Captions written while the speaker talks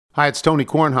Hi, it's Tony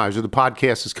Kornheiser. The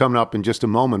podcast is coming up in just a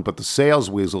moment, but the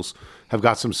Sales Weasels have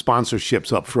got some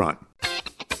sponsorships up front.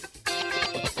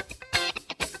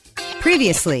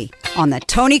 Previously on the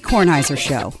Tony Kornheiser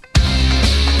Show.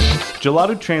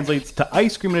 Gelato translates to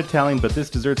ice cream in Italian, but this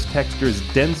dessert's texture is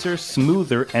denser,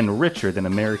 smoother, and richer than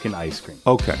American ice cream.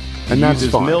 Okay, and It that's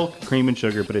uses fine. milk, cream, and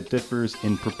sugar, but it differs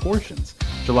in proportions.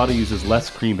 Gelato uses less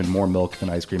cream and more milk than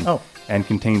ice cream, and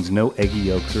contains no eggy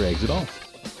yolks or eggs at all.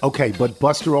 Okay, but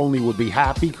Buster Only would be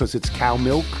happy because it's cow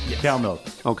milk? Yes. Cow milk.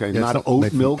 Okay, Yeah, not it's oat made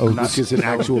from milk, oats. which is an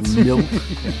actual milk,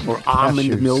 or almond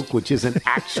Cashews. milk, which is an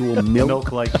actual milk.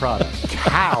 Milk-like product.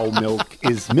 Cow milk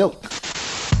is milk.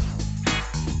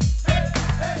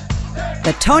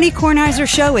 The Tony Kornheiser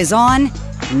Show is on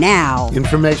now.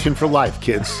 Information for life,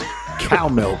 kids. Cow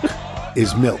milk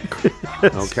is milk.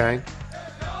 Okay?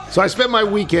 So I spent my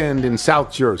weekend in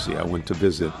South Jersey. I went to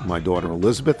visit my daughter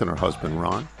Elizabeth and her husband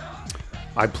Ron.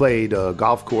 I played a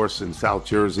golf course in South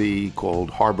Jersey called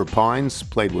Harbor Pines,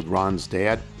 played with Ron's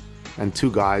dad and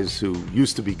two guys who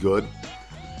used to be good.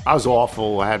 I was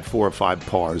awful. I had 4 or 5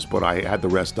 pars, but I had the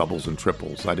rest doubles and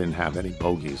triples. I didn't have any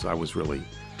bogeys. I was really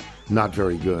not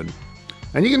very good.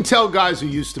 And you can tell guys who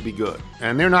used to be good.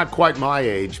 And they're not quite my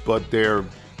age, but they're...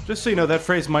 Just so you know, that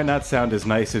phrase might not sound as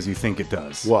nice as you think it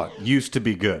does. What? Used to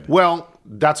be good. Well,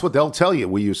 that's what they'll tell you.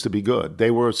 We used to be good.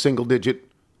 They were single-digit,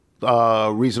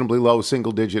 reasonably low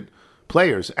single-digit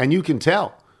players. And you can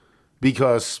tell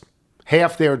because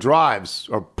half their drives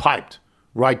are piped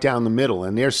right down the middle,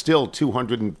 and they're still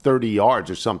 230 yards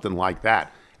or something like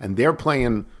that. And they're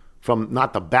playing from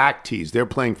not the back tees. They're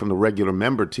playing from the regular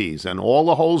member tees, and all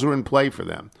the holes are in play for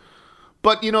them.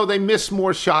 But, you know, they miss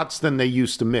more shots than they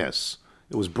used to miss.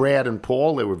 It was Brad and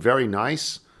Paul. They were very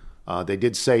nice. They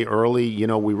did say early, you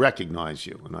know, we recognize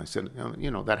you. And I said,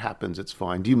 you know, that happens. It's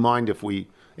fine. Do you mind if we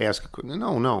ask?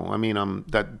 No. I mean, I'm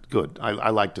that good. I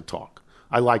like to talk.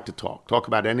 I like to talk. Talk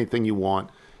about anything you want,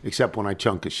 except when I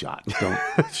chunk a shot.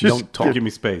 Don't talk. Give me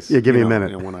space. Yeah, give me a You know,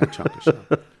 minute. you know, when I chunk a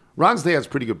shot. Ron's dad's a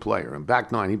pretty good player. In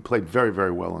back nine, he played very,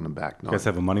 very well in the back nine. You guys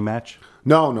have a money match?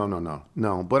 No.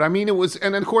 But I mean, it was,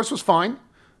 and the course was fine.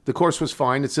 The course was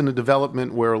fine. It's in the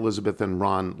development where Elizabeth and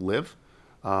Ron live.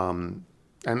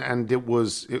 And it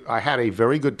was, I had a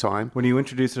very good time. When you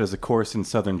introduce it as a course in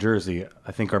southern Jersey,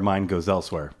 I think our mind goes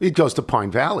elsewhere. It goes to Pine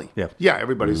Valley. Yeah.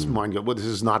 Everybody's mind goes, well, this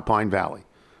is not Pine Valley.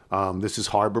 This is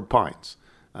Harbor Pines.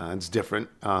 It's different.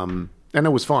 And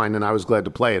it was fine, and I was glad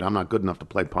to play it. I'm not good enough to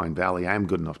play Pine Valley. I am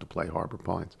good enough to play Harbor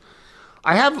Pines.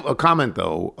 I have a comment,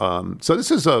 though. So this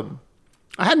is I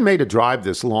hadn't made a drive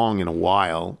this long in a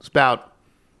while. It's about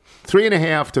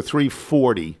 3.5 to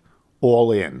 340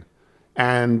 all in.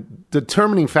 And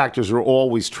determining factors are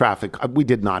always traffic. We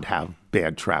did not have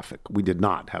bad traffic. We did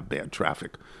not have bad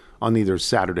traffic on either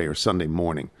Saturday or Sunday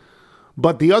morning.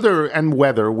 But the other, and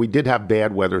weather, we did have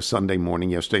bad weather Sunday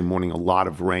morning. Yesterday morning, a lot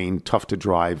of rain, tough to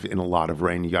drive in a lot of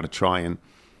rain. You got to try and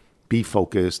be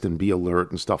focused and be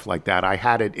alert and stuff like that. I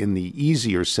had it in the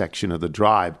easier section of the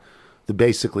drive, the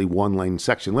basically one-lane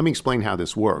section. Let me explain how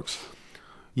this works.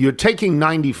 You're taking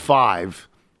 95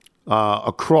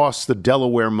 across the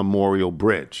Delaware Memorial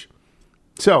Bridge.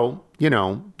 So, you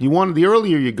know, the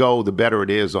earlier you go, the better it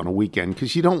is on a weekend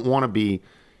because you don't want to be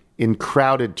in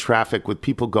crowded traffic with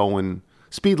people going,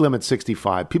 speed limit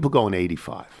 65, people going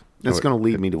 85. That's going to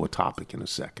lead me to a topic in a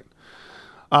second.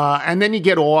 And then you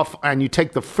get off and you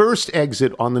take the first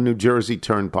exit on the New Jersey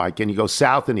Turnpike and you go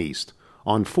south and east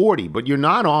on 40, but you're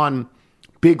not on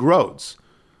big roads.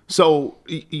 So,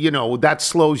 you know, that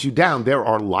slows you down. There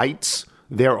are lights,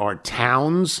 there are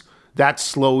towns, that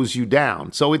slows you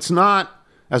down. So it's not,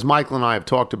 as Michael and I have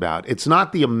talked about, it's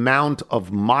not the amount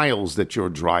of miles that you're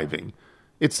driving.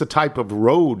 It's the type of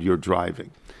road you're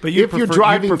driving. But you if you're prefer-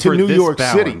 driving you to prefer New this York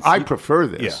City, balance. I prefer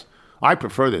this. Yeah. I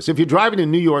prefer this. If you're driving to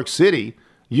New York City,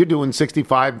 you're doing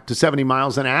 65 to 70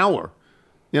 miles an hour,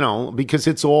 you know, because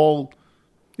it's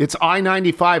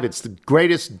I-95. It's the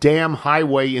greatest damn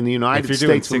highway in the United If you're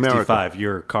doing States of America. 65,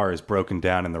 your car is broken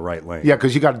down in the right lane. Yeah,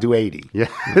 because you got to do 80. Yeah,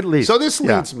 at least. So this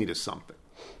leads me to something.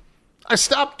 I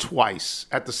stopped twice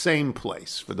at the same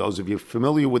place. For those of you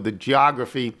familiar with the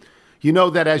geography, you know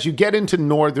that as you get into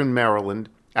northern Maryland,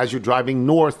 as you're driving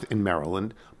north in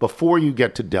Maryland, before you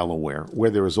get to Delaware, where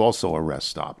there is also a rest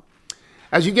stop,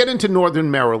 as you get into northern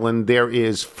Maryland, there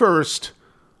is first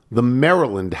the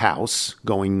Maryland House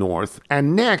going north,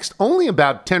 and next, only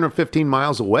about 10 or 15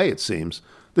 miles away, it seems,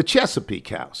 the Chesapeake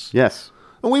House. Yes.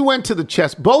 And we went to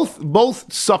the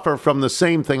both suffer from the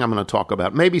same thing I'm going to talk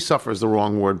about. Maybe suffer is the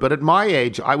wrong word, but at my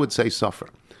age, I would say suffer.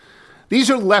 These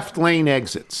are left lane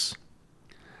exits.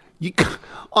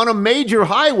 on a major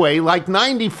highway like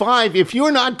 95, if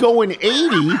you're not going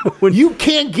 80, you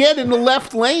can't get in the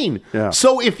left lane. Yeah.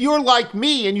 So if you're like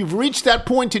me and you've reached that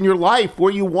point in your life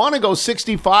where you want to go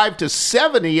 65 to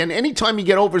 70, and anytime you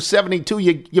get over 72,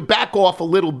 you back off a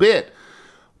little bit,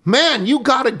 man, you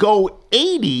got to go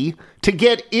 80 to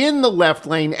get in the left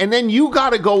lane, and then you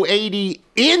got to go 80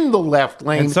 in the left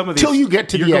lane until you get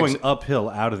to the exit. You're going uphill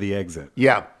out of the exit.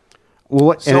 Yeah.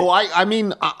 Well, so I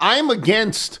mean, I'm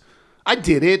against. I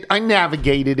did it. I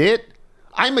navigated it.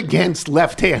 I'm against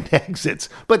left-hand exits,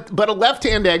 but a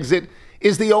left-hand exit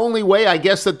is the only way, I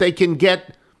guess, that they can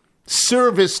get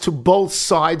service to both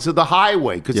sides of the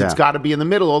highway because it's got to be in the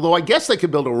middle. Although I guess they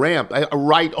could build a ramp, a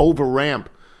right over ramp,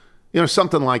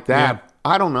 something like that. Yeah.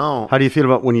 I don't know. How do you feel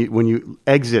about when you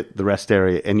exit the rest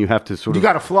area and you have to sort of... You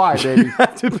got to fly, baby.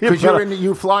 Because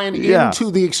you're flying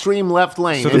into the extreme left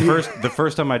lane. So the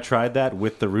first time I tried that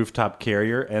with the rooftop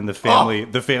carrier and the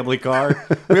family car,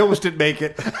 we almost didn't make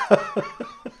it.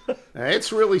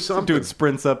 It's really something. Doing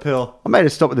sprints uphill. I made a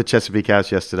stop at the Chesapeake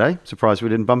House yesterday. Surprised we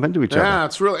didn't bump into each other. Yeah,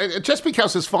 it's really... Chesapeake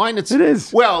House is fine. It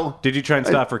is. Well... Did you try and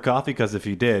stop for coffee? Because if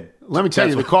you did... Let me tell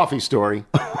you the coffee story.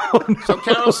 So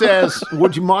Carol says,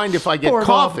 would you mind if I get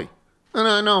coffee?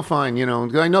 No, fine.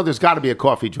 I know there's got to be a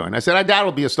coffee joint. I said, I doubt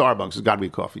it'll be a Starbucks. There's got to be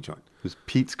a coffee joint. It was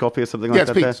Pete's Coffee or something like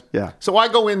that? Yeah, it's Pete's. Yeah. So I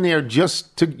go in there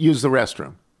just to use the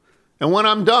restroom. And when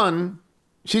I'm done...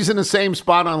 She's in the same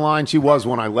spot on line she was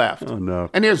when I left. Oh, no.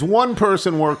 And there's one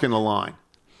person working the line.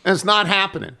 And it's not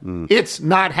happening. It's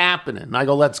not happening. And I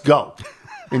go, let's go.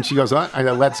 And she goes, I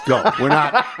go, let's go. We're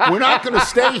not going to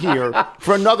stay here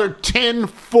for another 10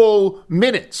 full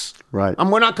minutes. Right.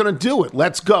 We're not going to do it.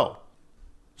 Let's go.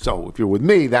 So if you're with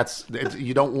me,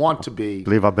 you don't want to be. I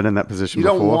believe I've been in that position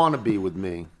before. You don't want to be with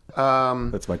me.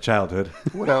 That's my childhood.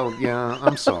 Well, yeah,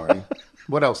 I'm sorry.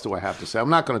 What else do I have to say?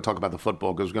 I'm not going to talk about the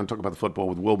football because we're going to talk about the football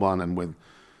with Wilbon and with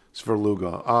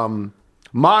Sverluga.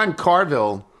 Ma and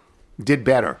Carville did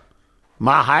better.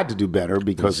 Ma had to do better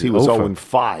because he was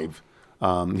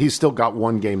 0-5. He's still got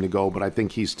one game to go, but I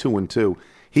think he's 2-2.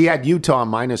 He had Utah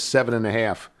minus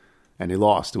 7.5, and he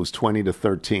lost. It was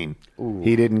 20-13. Ooh.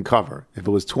 He didn't cover. If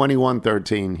it was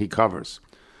 21-13, he covers.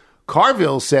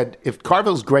 Carville said if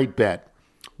Carville's great bet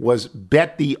was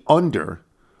bet the under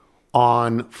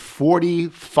on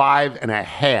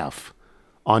 45.5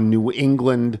 on New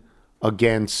England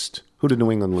against, who did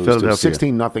New England lose to?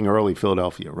 16-0 early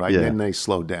Philadelphia, right? Yeah. And then they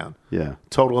slowed down. Yeah.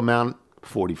 Total amount,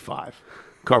 45.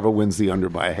 Carver wins the under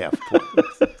by a half point.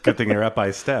 Good thing they're up by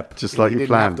a step. Just like you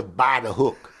planned. Didn't have to buy the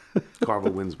hook.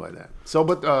 Carver wins by that. So,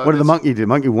 but what did the Monkey do?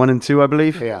 Monkey 1 and 2, I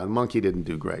believe? Yeah, the Monkey didn't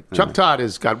do great. Yeah. Chuck Todd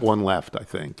has got one left, I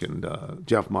think, and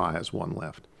Jeff Ma has one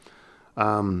left.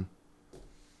 I don't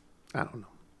know.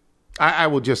 I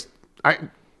will just...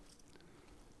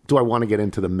 Do I want to get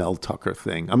into the Mel Tucker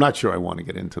thing? I'm not sure I want to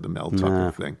get into the Mel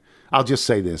Tucker thing. I'll just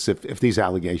say this. If these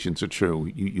allegations are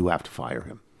true, you have to fire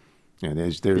him. And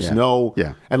there's no...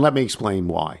 Yeah. And let me explain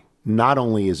why. Not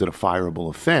only is it a fireable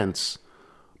offense,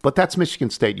 but that's Michigan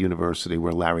State University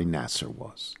where Larry Nassar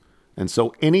was. And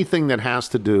so anything that has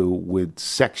to do with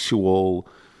sexual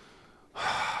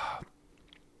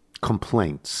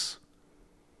complaints...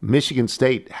 Michigan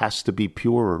State has to be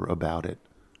purer about it.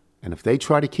 And if they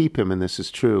try to keep him, and this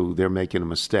is true, they're making a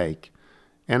mistake.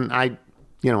 And I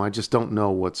just don't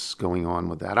know what's going on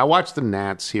with that. I watched the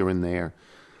Nats here and there.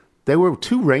 They were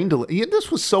 2 rain delays. Yeah, this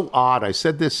was so odd. I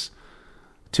said this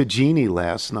to Jeannie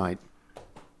last night.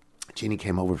 Jeannie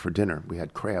came over for dinner. We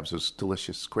had crabs. It was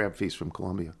delicious crab feast from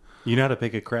Colombia. You know how to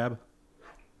pick a crab?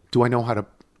 Do I know how to...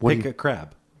 Pick a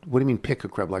crab. What do you mean pick a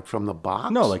crab? Like from the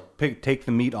box? No, like take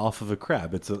the meat off of a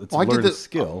crab. It's a learned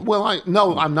skill. Well,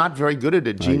 I'm not very good at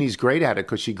it. Jeannie's great at it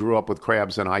because she grew up with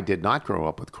crabs and I did not grow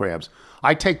up with crabs.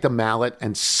 I take the mallet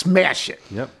and smash it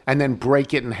and then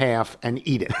break it in half and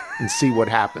eat it and see what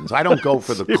happens. I don't go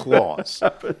for the claws.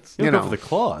 You don't go for the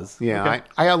claws? Yeah, okay.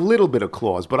 I have a little bit of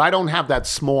claws, but I don't have that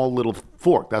small little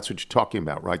fork. That's what you're talking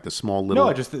about, right? The small little... No,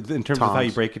 I just in terms of how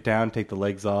you break it down, take the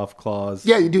legs off, claws.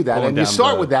 Yeah, you do that. And you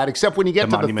start with that, except when you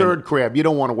get to the third crab, you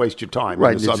don't want to waste your time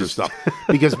on this other stuff.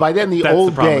 Because by then the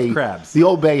Old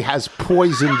Bay has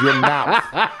poisoned your mouth.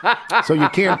 So you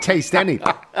can't taste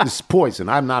anything. It's poison.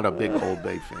 I'm not a big Old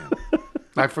Bay fan.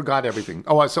 I forgot everything.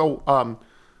 So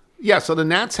the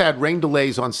Nats had rain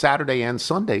delays on Saturday and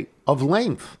Sunday of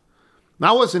length.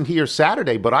 Now, I wasn't here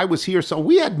Saturday, but I was here, so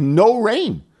we had no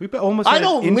rain. We almost had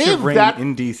an inch of rain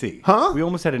in D.C. Huh? We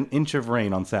almost had an inch of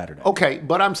rain on Saturday. Okay,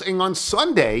 but I'm saying on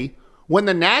Sunday, when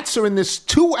the Nats are in this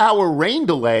 2-hour rain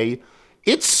delay,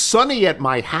 it's sunny at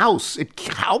my house.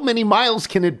 How many miles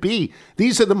can it be?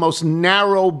 These are the most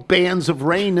narrow bands of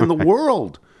rain in the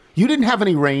world. You didn't have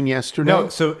any rain yesterday? No,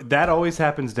 so that always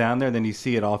happens down there. Then you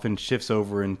see it often shifts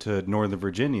over into Northern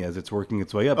Virginia as it's working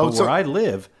its way up. But where I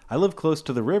live close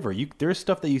to the river. There's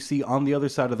stuff that you see on the other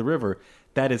side of the river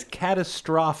that is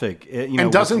catastrophic.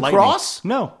 And doesn't cross?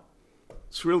 No.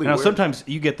 It's really now, weird. Sometimes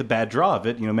you get the bad draw of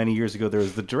it. Many years ago there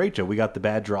was the derecho. We got the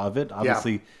bad draw of it.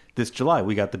 Obviously, this July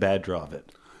we got the bad draw of it.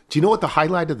 Do you know what the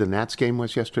highlight of the Nats game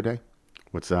was yesterday?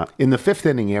 What's that? In the 5th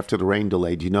inning after the rain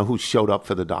delay, do you know who showed up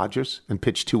for the Dodgers and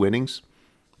pitched 2 innings?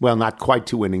 Well, not quite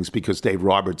 2 innings because Dave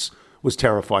Roberts was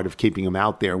terrified of keeping him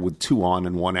out there with 2 on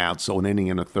and 1 out, so an inning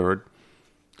and a third.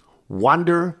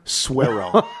 Wander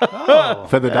Suero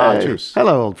for the Dodgers.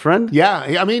 Hello, old friend.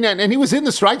 Yeah, I mean, and he was in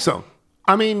the strike zone.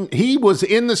 I mean, he was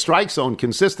in the strike zone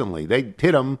consistently. They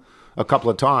hit him a couple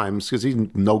of times because he's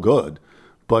no good.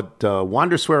 But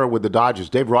Wander Suero with the Dodgers,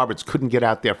 Dave Roberts couldn't get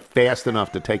out there fast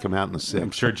enough to take him out in the 6th.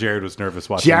 I'm sure Jared was nervous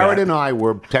watching Jared that. and I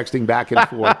were texting back and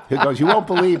forth. He goes, "You won't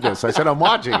believe this." I said, "I'm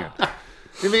watching it."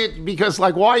 I mean, because,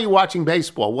 why are you watching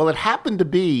baseball? Well, it happened to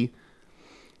be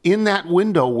in that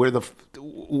window where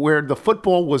the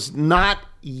football was not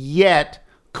yet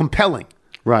compelling.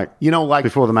 Right. Like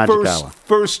before the magic hour.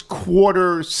 First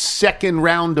quarter, second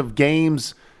round of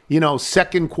games,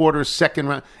 second quarter, second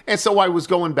round. And so I was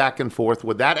going back and forth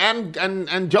with that. And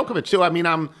Djokovic, too. I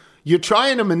mean, you're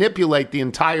trying to manipulate the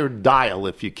entire dial,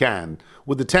 if you can,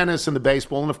 with the tennis and the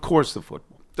baseball and, of course, the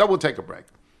football. So we'll take a break.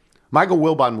 Michael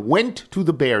Wilbon went to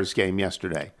the Bears game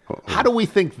yesterday. How do we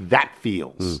think that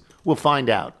feels? We'll find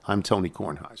out. I'm Tony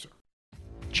Kornheiser.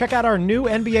 Check out our new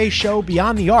NBA show,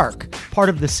 Beyond the Arc, part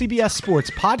of the CBS Sports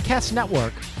Podcast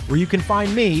Network, where you can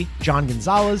find me, John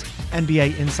Gonzalez,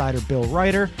 NBA insider Bill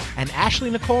Ryder, and Ashley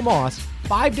Nicole Moss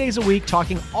 5 days a week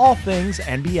talking all things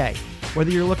NBA.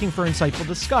 Whether you're looking for insightful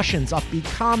discussions, upbeat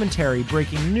commentary,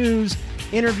 breaking news,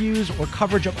 interviews, or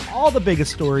coverage of all the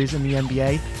biggest stories in the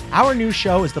NBA, our new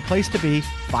show is the place to be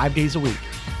 5 days a week.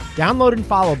 Download and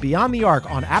follow Beyond the Arc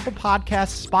on Apple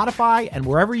Podcasts, Spotify, and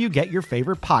wherever you get your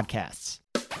favorite podcasts.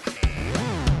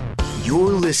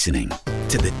 You're listening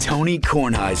to The Tony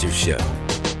Kornheiser Show.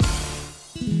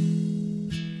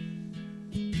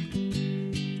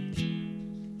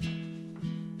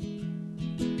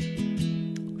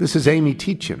 This is Amy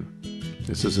Teachin.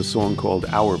 This is a song called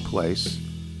Our Place,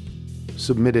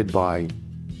 submitted by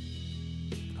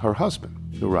her husband,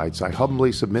 who writes, "I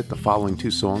humbly submit the following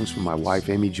 2 songs from my wife,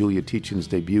 Amy Julia Teachin's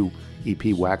debut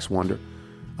EP, Wax Wonder.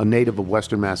 A native of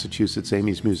Western Massachusetts,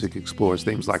 Amy's music explores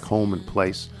themes like home and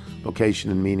place,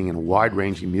 vocation and meaning in a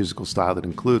wide-ranging musical style that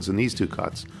includes, in these 2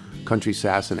 cuts, country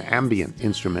sass and ambient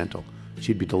instrumental.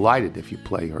 She'd be delighted if you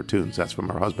play her tunes." That's from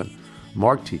her husband,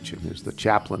 Mark Teachin, who's the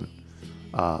chaplain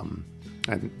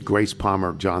and Grace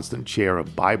Palmer Johnston Chair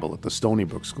of Bible at the Stony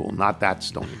Brook School. Not that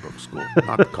Stony Brook School,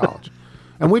 not the college.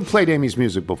 And we've played Amy's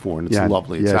music before, and it's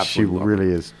lovely. It's absolutely lovely.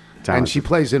 Really is talented. And she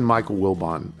plays in Michael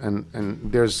Wilbon. And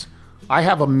I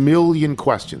have a million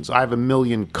questions. I have a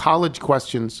million college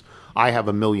questions. I have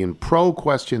a million pro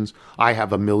questions. I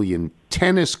have a million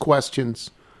tennis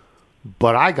questions.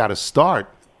 But I got to start,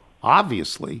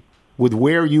 obviously, with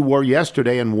where you were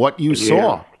yesterday and what you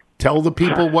saw. Tell the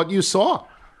people what you saw.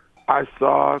 I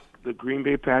saw the Green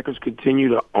Bay Packers continue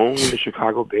to own the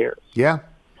Chicago Bears. Yeah.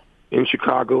 In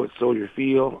Chicago at Soldier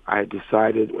Field, I had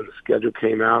decided when the schedule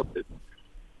came out that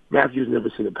Matthew's never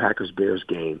seen a Packers-Bears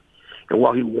game. And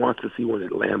while he wants to see one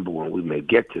at Lambeau, and we may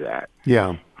get to that,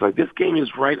 like this game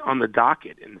is right on the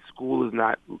docket, and the school is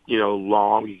not,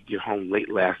 long. You get home late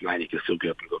last night, you can still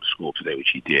get up and go to school today, which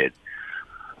he did.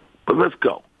 But let's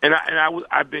go. And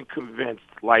I've been convinced,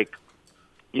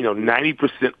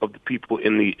 90% of the people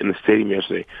in the stadium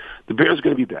yesterday, the Bears are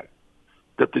going to be better.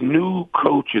 That the new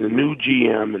coach and the new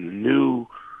GM and the new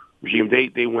regime,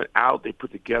 they went out, they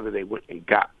put together, they went and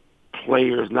got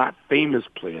players, not famous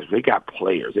players. They got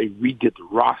players. They redid the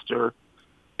roster.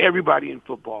 Everybody in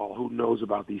football who knows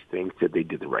about these things said they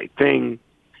did the right thing.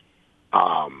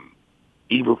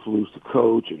 Eberflus, the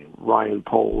coach, and Ryan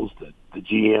Poles, the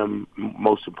GM,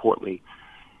 most importantly.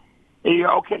 And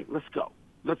okay, let's go.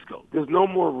 Let's go. There's no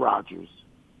more Rodgers.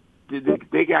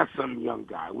 They got some young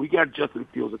guy. We got Justin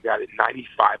Fields, a guy that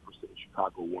 95% of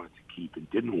Chicago wanted to keep and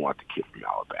didn't want the kid from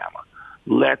Alabama.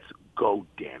 Let's go,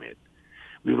 damn it.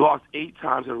 We've lost 8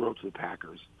 times in a row to the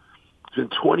Packers. It's been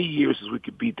 20 years since we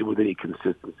could beat them with any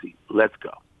consistency. Let's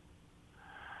go.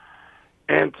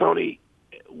 And, Tony,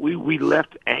 we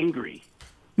left angry.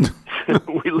 we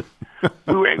were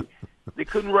angry. They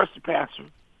couldn't rush the passer.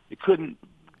 They couldn't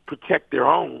protect their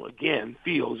own, again,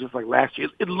 Fields, just like last year.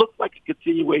 It looked like a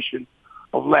continuation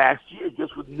of last year,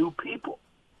 just with new people.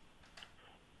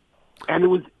 And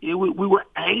we were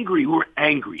angry. We were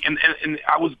angry. And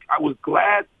I was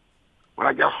glad when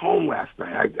I got home last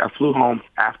night, I flew home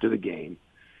after the game,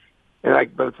 and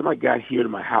by the time I got here to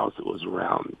my house, it was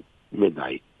around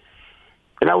midnight.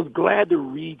 And I was glad to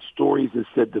read stories that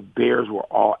said the Bears were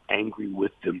all angry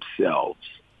with themselves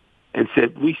and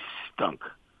said, we stunk.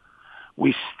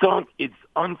 We stunk. It's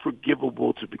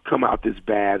unforgivable to come out this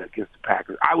bad against the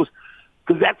Packers.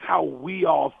 Because that's how we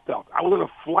all felt. I was in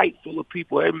a flight full of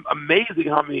people. It's amazing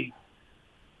how many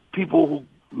people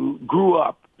who grew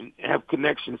up and have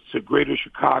connections to greater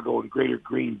Chicago and greater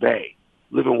Green Bay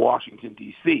live in Washington,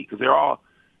 D.C., because we're all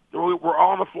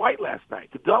on a flight last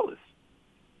night to Dulles.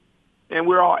 And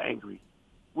we're all angry.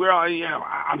 We're all,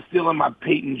 I'm still in my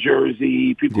Peyton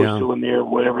jersey. People are still in their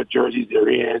whatever jerseys they're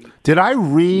in. Did I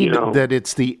read that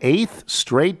it's the 8th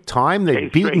straight time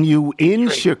they've beaten you in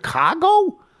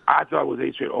Chicago? I thought it was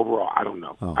 8 straight overall. I don't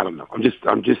know. I don't know.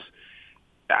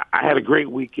 I had a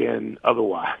great weekend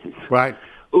otherwise. Right.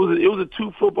 It was a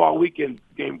 2 football weekend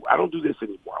game. I don't do this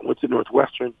anymore. I went to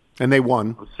Northwestern. And they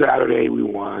won. On Saturday, we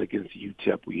won against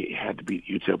UTEP. We had to beat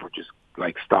UTEP or just,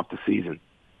 stop the season.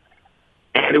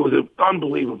 And it was an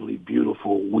unbelievably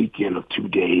beautiful weekend of 2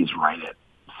 days right at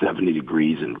 70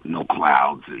 degrees and no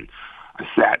clouds. And I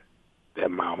sat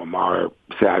at my alma mater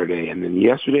Saturday. And then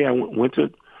yesterday I went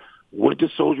to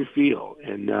Soldier Field.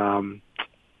 And,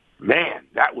 man,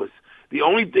 that was the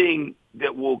only thing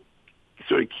that will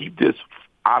sort of keep this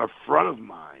out of front of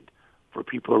mind for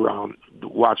people around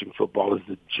watching football is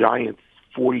the Giants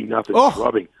 40-0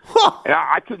 drubbing. And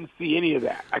I couldn't see any of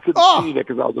that. I couldn't see any of that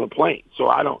because I was on a plane. So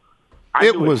I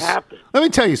knew it happened. Let me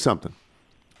tell you something.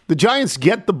 The Giants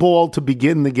get the ball to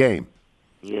begin the game.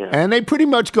 Yeah. And they pretty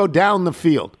much go down the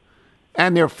field.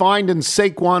 And they're finding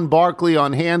Saquon Barkley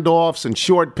on handoffs and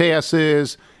short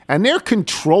passes. And they're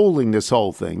controlling this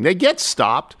whole thing. They get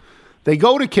stopped. They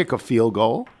go to kick a field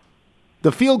goal.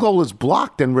 The field goal is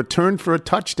blocked and returned for a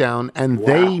touchdown. And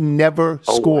they never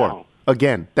score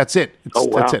again. That's it.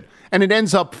 That's it. And it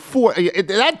ends up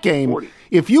that game. 40.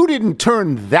 If you didn't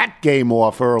turn that game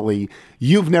off early,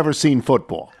 you've never seen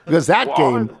football because that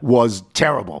game was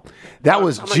terrible. That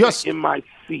was just in my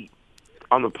seat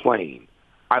on the plane.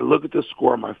 I look at the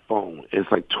score on my phone. And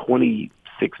it's like 26-0.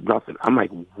 I'm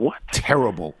like, what?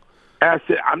 Terrible. And I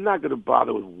said, I'm not going to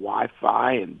bother with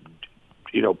Wi-Fi and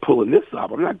pulling this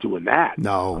up. I'm not doing that.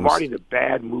 No, I'm already in a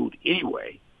bad mood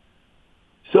anyway.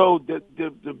 So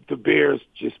the Bears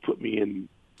just put me in.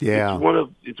 Yeah,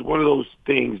 it's one of those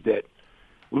things that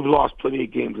we've lost plenty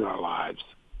of games in our lives,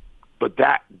 but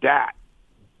that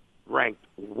ranked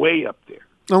way up there.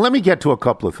 Now let me get to a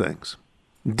couple of things.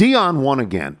 Deion won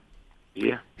again.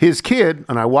 Yeah, his kid,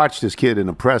 and I watched this kid in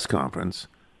a press conference.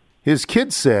 His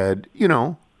kid said,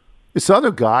 this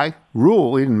other guy,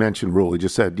 Rule. He didn't mention Rule. He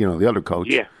just said, the other coach.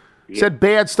 Yeah. Said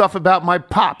bad stuff about my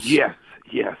pops. Yes.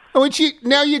 Which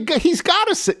he's got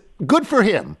to say, good for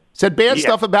him. Said bad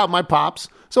stuff about my pops,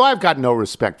 so I've got no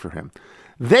respect for him.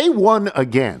 They won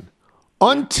again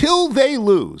until they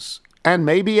lose, and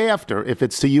maybe after if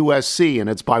it's to USC and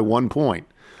it's by 1 point.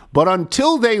 But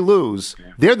until they lose,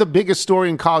 they're the biggest story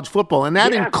in college football, and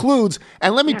that includes.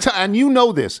 And let me tell, and you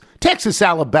know this, Texas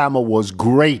Alabama was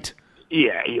great.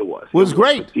 Yeah, it was. Was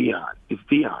great. It's Deion. It's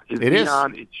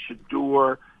Deion. It's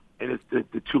Shador. And it's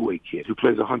the two-way kid who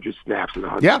plays 100 snaps in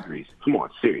 100 degrees. Come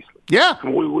on, seriously. Yeah. Come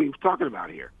on, what are we talking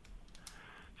about here?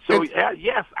 So,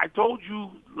 yes, I told you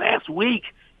last week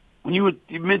when you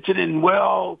mentioned,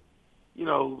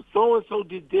 so-and-so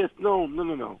did this. No.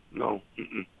 Nope.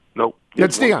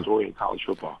 It's Deion. Story in college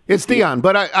football. It's Deion.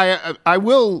 But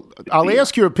I'll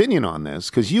ask your opinion on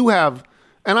this because you have,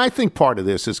 and I think part of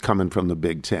this is coming from the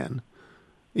Big Ten.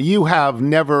 You have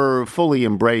never fully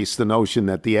embraced the notion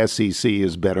that the SEC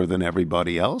is better than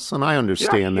everybody else, and I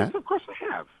understand that. Yes, of course I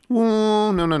have.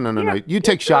 Oh, no. You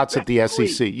take shots at the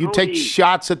SEC. You take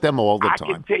shots at them all the time.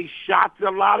 I can take shots at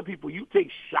a lot of people. You take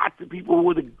shots at people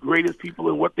who are the greatest people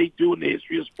in what they do in the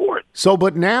history of sports. So,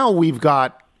 but now we've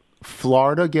got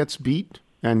Florida gets beat,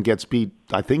 I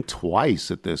think,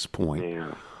 twice at this point.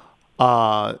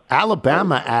 Yeah.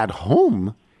 Alabama at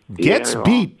home gets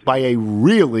beat by a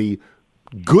really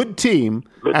good team,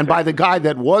 and by the guy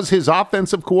that was his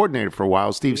offensive coordinator for a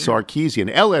while, Steve Sarkisian.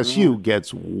 LSU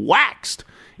gets waxed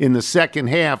in the second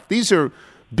half. These are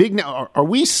big. Now, are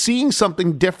we seeing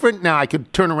something different? Now, I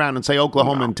could turn around and say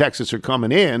Oklahoma and Texas are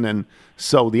coming in, and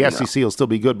so the SEC will still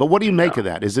be good. But what do you make of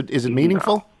that? Is it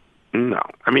meaningful? No.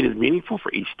 I mean, it's meaningful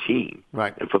for each team.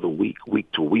 Right. And for the week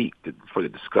to week, for the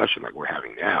discussion like we're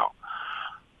having now.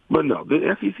 But no,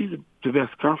 the SEC is the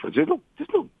best conference. There's no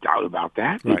doubt about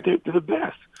that. Right. They're the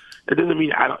best. It doesn't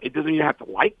mean It doesn't mean I have to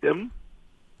like them.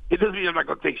 It doesn't mean I'm not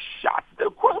going to take shots at them.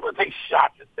 Of course, I'm going to take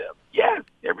shots at them. Yes,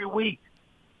 every week.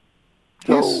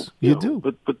 So, Yes, you do.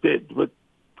 But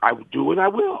I do and I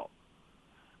will.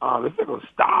 It's not going to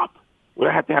stop. Would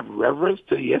I have to have reverence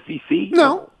to the SEC?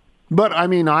 No. But, I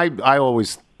mean, I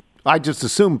just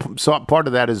assume part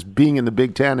of that is being in the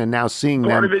Big Ten and now seeing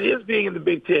Part them. of it is being in the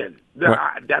Big Ten.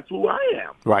 Right. That's who I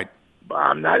am. Right. But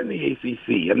I'm not in the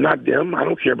ACC. I'm not them. I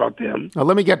don't care about them. Now,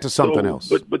 let me get to something else.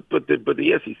 But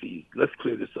the SEC, let's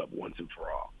clear this up once and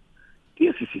for all.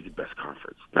 The SEC is the best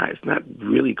conference. It's not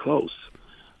really close.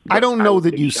 I don't know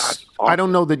that I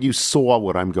don't know that you saw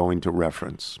what I'm going to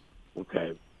reference.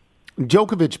 Okay.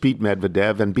 Djokovic beat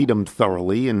Medvedev and beat him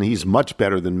thoroughly, and he's much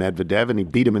better than Medvedev, and he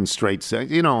beat him in straight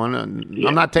sets. You know, and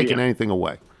I'm not taking anything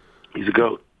away. He's a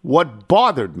GOAT. What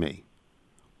bothered me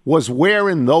was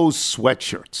wearing those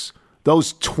sweatshirts,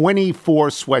 those 24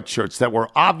 sweatshirts that were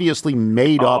obviously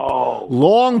made up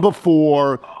long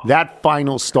before that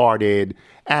final started.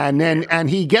 And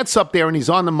he gets up there and he's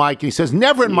on the mic and he says,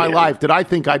 "Never in my life did I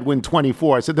think I'd win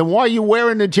 24." I said, "Then why are you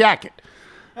wearing the jacket?"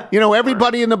 You know,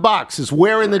 everybody in the box is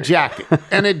wearing the jacket.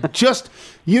 And it just,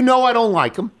 I don't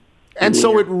like him. And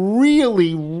so it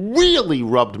really, really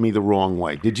rubbed me the wrong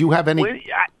way. Did you have any?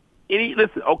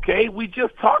 Listen, okay, we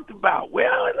just talked about, wait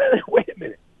a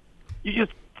minute. You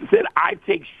just said I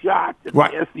take shots at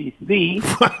the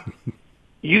SEC.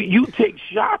 You take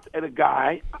shots at a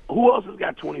guy. Who else has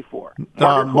got 24?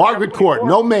 Margaret Court.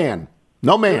 No man.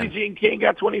 Billie Jean King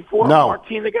got 24. No.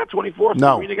 Martina got 24.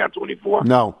 No. Serena got 24.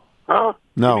 No. Huh?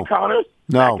 No. Jimmy Connors?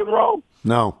 No. McEnroe?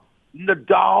 No.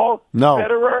 Nadal? No.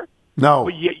 Federer? No.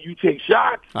 But yet you take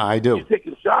shots. I do. You're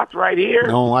taking shots right here. I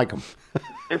don't like him.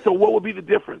 And so what would be the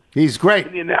difference? He's great.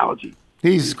 In the analogy.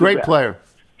 He's a great player.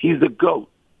 He's the GOAT.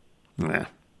 Nah.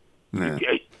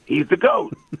 He's the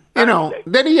GOAT.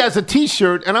 Then he has a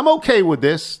T-shirt, and I'm okay with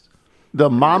this, the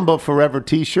Mamba Forever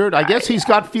T-shirt. I guess he's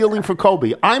got feeling for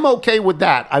Kobe. I'm okay with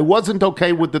that. I wasn't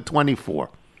okay with the 24.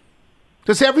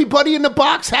 Because everybody in the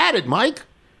box had it, Mike.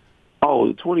 Oh,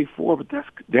 the 24, but that's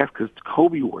because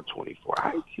Kobe wore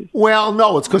 24. Well,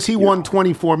 no, it's because he won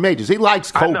 24 majors. He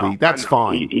likes Kobe. I know, That's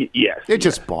fine. Yes. It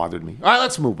just bothered me. All right,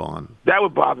 let's move on. That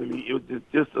would bother me. It was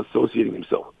just associating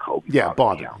himself with Kobe. Yeah,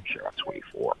 bothered me. I'm sure I'm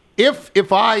 24.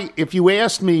 If you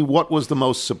asked me what was the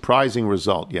most surprising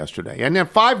result yesterday, and then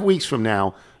 5 weeks from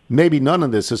now, maybe none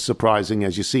of this is surprising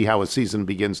as you see how a season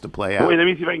begins to play out. Wait, let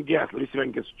me see if I can guess. What you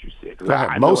said. Go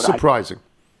ahead. Most surprising.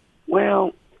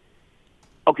 Well,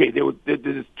 okay,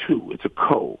 there's two. It's a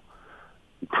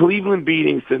Cleveland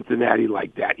beating Cincinnati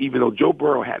like that, even though Joe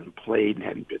Burrow hadn't played and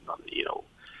hadn't been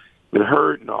been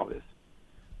hurt and all this,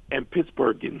 and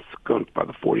Pittsburgh getting skunked by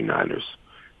the 49ers.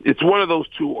 It's one of those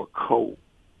two or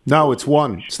No, it's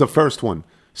one. It's the first one.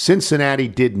 Cincinnati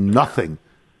did nothing.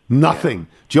 Nothing. Yeah.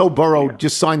 Joe Burrow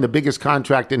just signed the biggest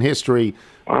contract in history.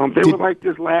 They were like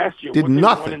this last year. Did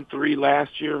nothing. 1-3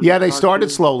 last year. Yeah, they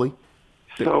started slowly.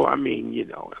 So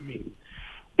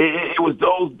it was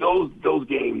those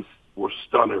games were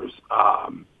stunners.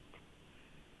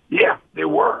 Yeah, they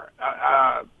were.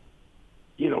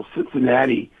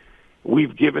 Cincinnati,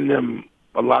 we've given them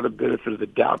a lot of benefit of the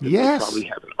doubt that they probably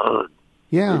haven't earned.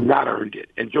 Yeah, they've not earned it,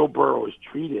 and Joe Burrow is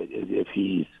treated as if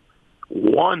he's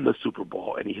won the Super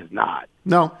Bowl, and he has not.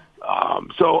 No.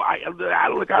 So I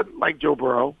like Joe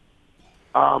Burrow.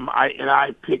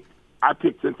 I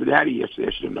picked Cincinnati yesterday.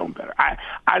 I should have known better.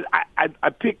 I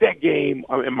picked that game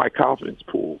in my confidence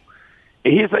pool,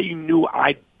 and here's how you knew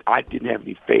I didn't have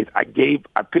any faith. I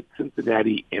picked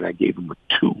Cincinnati, and I gave them a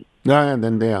 2. No, and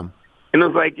then damn. And I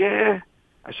was like, I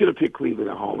should have picked Cleveland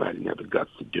at home. I didn't have the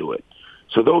guts to do it.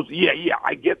 So those,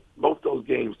 I get both those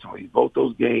games, Tony. Both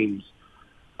those games,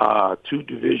 two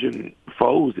division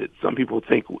foes that some people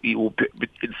think he will pick. But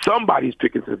somebody's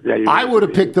picking Cincinnati. I would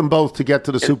have picked them both to get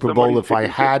to the Super Bowl if I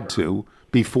had to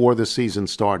before the season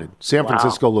started. San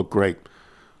Francisco looked great.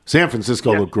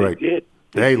 Looked great.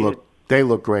 They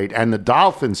look great. And the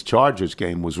Dolphins-Chargers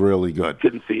game was really good.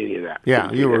 Couldn't see any of that. Yeah,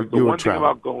 you were one thing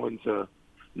traveling. about going to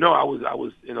 – no, I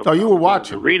was in a – you were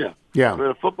watching. Arena. Yeah.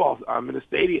 I'm in a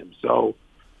stadium. So,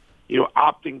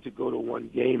 opting to go to one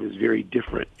game is very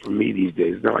different for me these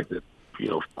days. It's not like the,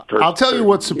 I'll tell you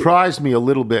what surprised me a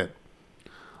little bit.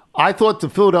 I thought the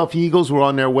Philadelphia Eagles were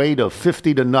on their way to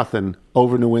 50-0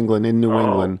 over New England in New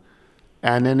England.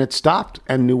 And then it stopped,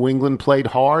 and New England played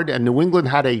hard, and New England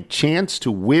had a chance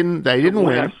to win. They didn't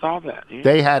win. I saw that. Yeah.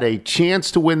 They had a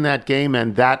chance to win that game,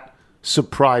 and that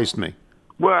surprised me.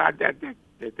 Well, that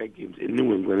game's in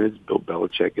New England. It's Bill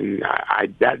Belichick, and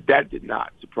that did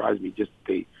not surprise me. Just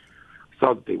they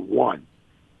saw that they won.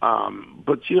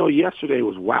 But yesterday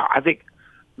was wow. I think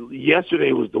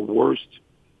yesterday was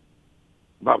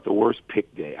about the worst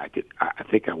pick day. I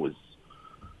think I was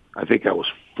I think I was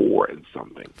 4 and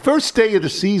something. First day of the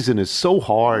season is so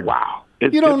hard. Wow.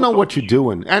 You don't know what you're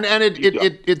doing. And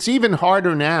it's even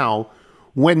harder now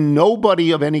when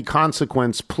nobody of any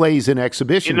consequence plays in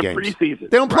exhibition games. In the preseason.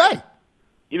 They don't play.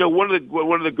 You know, one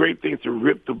of the great things to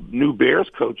rip the new Bears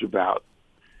coach about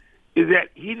is that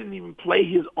he didn't even play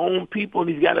his own people, and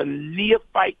he's got a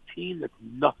neophyte team that's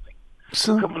nothing.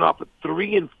 So, coming off of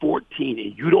 3-14,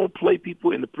 and you don't play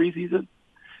people in the preseason,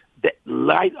 that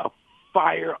light a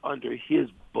fire under his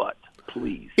butt,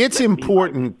 please. It's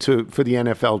important for the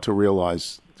NFL to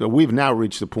realize that we've now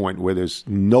reached the point where there's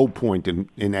no point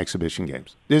in exhibition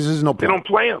games. This is no point. They don't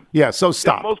play them. Yeah, so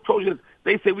stop. Most coaches,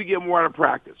 they say we get more out of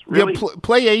practice. Really? Yeah,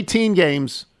 play 18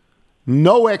 games.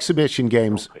 No exhibition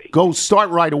games. Go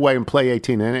start right away and play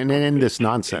 18 and end this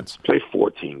nonsense. Play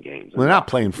 14 games. They're not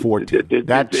playing 14.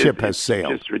 That ship has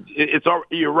sailed.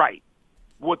 You're right.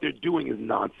 What they're doing is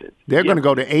nonsense. They're going to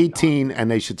go to 18, and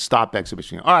they should stop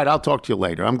exhibition. All right, I'll talk to you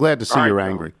later. I'm glad to see you're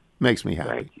angry. Makes me happy.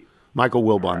 Thank you. Michael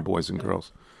Wilbon, boys and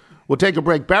girls. We'll take a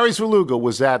break. Barry Svrluga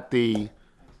was at the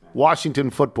Washington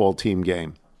football team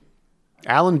game.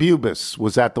 Alan Bubis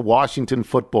was at the Washington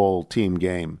football team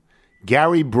game.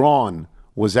 Gary Braun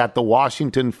was at the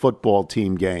Washington football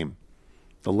team game.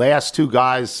 The last two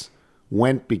guys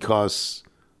went because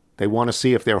they want to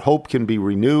see if their hope can be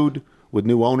renewed with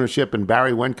new ownership, and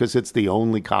Barry went because it's the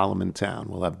only column in town.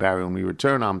 We'll have Barry when we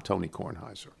return. I'm Tony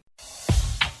Kornheiser.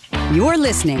 You're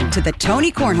listening to The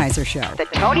Tony Kornheiser Show. The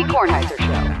Tony Kornheiser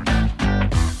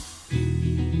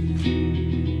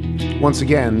Show. Once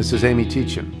again, this is Amy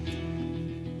Teachin.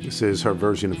 This is her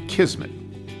version of Kismet,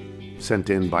 sent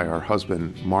in by her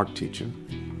husband, Mark Teachin.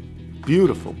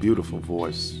 Beautiful, beautiful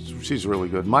voice. She's really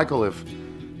good. Michael, if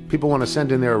people want to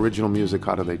send in their original music,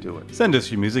 how do they do it? Send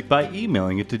us your music by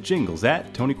emailing it to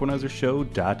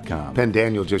jingles@TonyKornheiserShow.com. Penn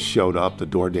Daniel just showed up. The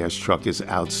DoorDash truck is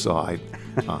outside.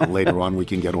 Later on, we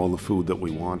can get all the food that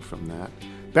we want from that.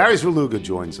 Barry Svrluga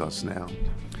joins us now.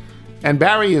 And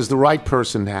Barry is the right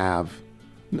person to have.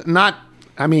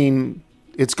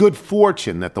 It's good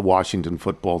fortune that the Washington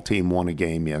football team won a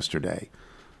game yesterday.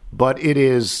 But it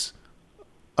is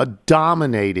a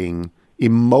dominating,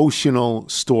 emotional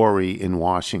story in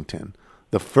Washington.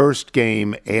 The first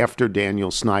game after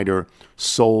Daniel Snyder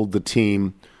sold the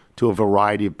team to a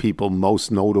variety of people,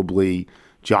 most notably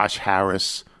Josh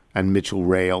Harris and Mitchell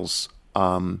Rales.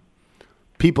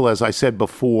 People, as I said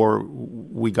before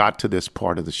we got to this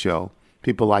part of the show,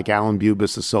 people like Alan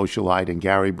Bubis, the socialite, and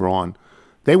Gary Braun,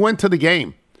 they went to the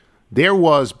game. There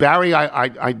was, Barry,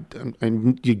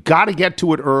 and you got to get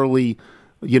to it early,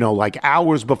 like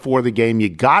hours before the game. You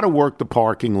got to work the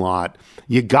parking lot.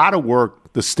 You got to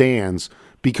work the stands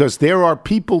because there are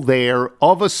people there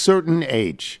of a certain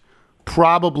age,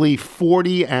 probably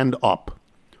 40 and up,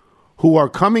 who are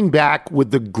coming back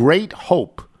with the great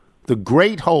hope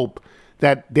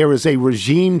that there is a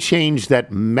regime change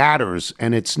that matters,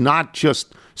 and it's not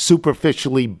just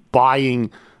superficially buying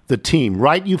the team,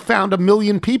 right? You found 1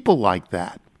 million people like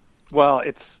that. Well,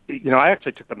 it's, I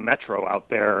actually took the metro out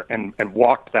there and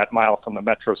walked that mile from the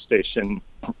metro station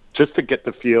just to get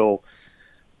the feel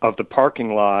of the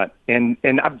parking lot. And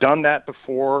I've done that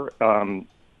before 1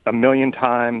 million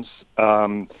times.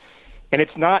 And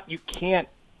it's not, you can't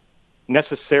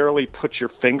necessarily put your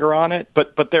finger on it,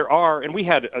 but there are, and we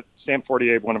had Sam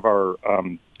Fortier, one of our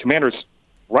Commanders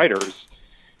writers,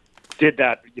 did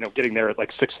that, getting there at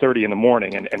like 6:30 in the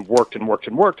morning and worked. And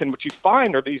what you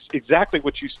find are these, exactly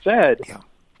what you said,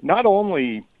 not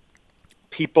only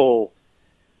people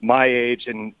my age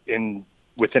and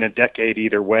within a decade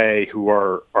either way who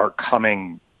are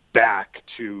coming back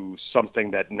to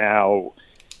something that now,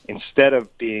 instead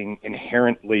of being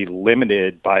inherently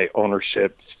limited by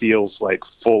ownership, feels like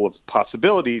full of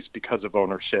possibilities because of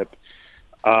ownership,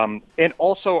 and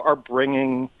also are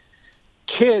bringing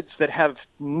kids that have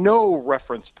no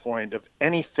reference point of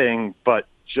anything but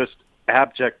just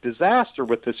abject disaster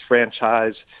with this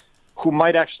franchise who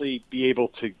might actually be able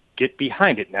to get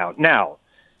behind it now. Now,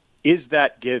 is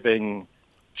that giving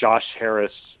Josh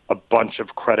Harris a bunch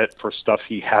of credit for stuff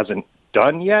he hasn't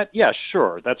done yet? Yeah,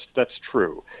 sure, that's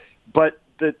true. But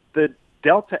the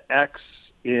Delta X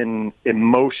in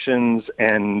emotions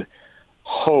and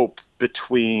hope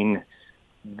between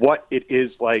what it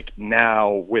is like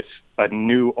now with a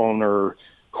new owner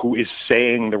who is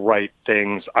saying the right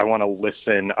things. I want to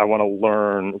listen. I want to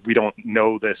learn. We don't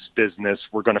know this business.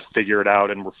 We're going to figure it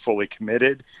out, and we're fully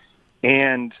committed.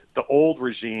 And the old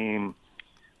regime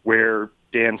where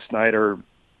Dan Snyder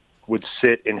would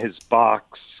sit in his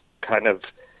box kind of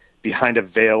behind a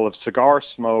veil of cigar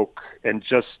smoke and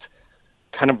just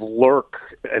kind of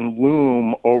lurk and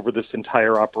loom over this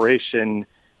entire operation,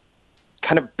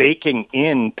 kind of baking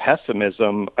in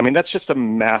pessimism, I mean, that's just a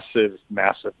massive,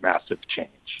 massive, massive change.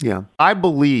 Yeah. I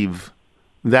believe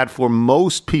that for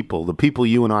most people, the people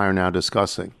you and I are now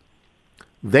discussing,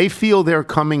 they feel they're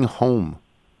coming home.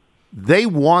 They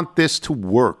want this to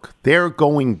work. They're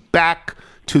going back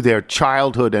to their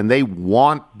childhood, and they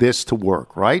want this to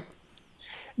work, right?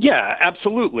 Yeah,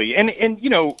 absolutely. And you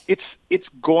know, it's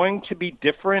going to be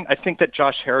different. I think that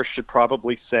Josh Harris should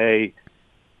probably say,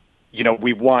 you know,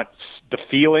 we want the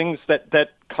feelings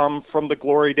that come from the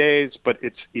glory days, but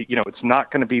it's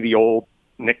not going to be the old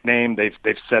nickname. They've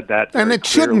said that, and it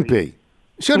clearly. Shouldn't be.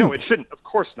 No, it shouldn't. Of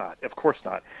course not. Of course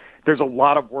not. There's a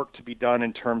lot of work to be done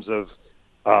in terms of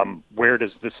where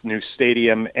does this new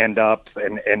stadium end up,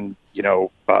 and you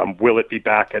know, will it be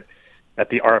back at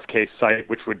the RFK site,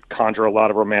 which would conjure a lot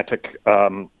of romantic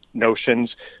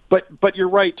notions. But you're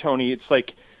right, Tony. It's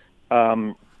like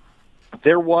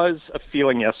there was a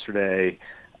feeling yesterday,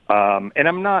 and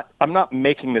I'm not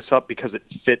making this up because it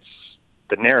fits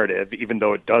the narrative, even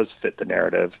though it does fit the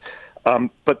narrative.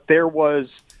 But there was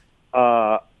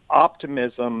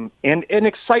optimism and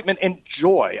excitement and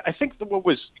joy. I think that what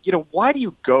was, you know, why do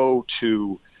you go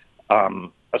to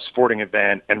a sporting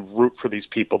event and root for these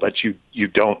people that you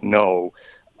don't know?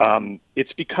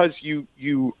 It's because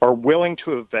you are willing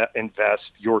to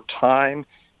invest your time,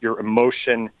 your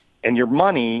emotion, and your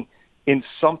money in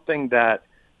something that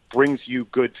brings you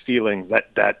good feelings,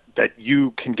 that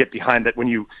you can get behind, that when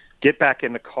you get back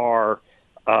in the car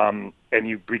and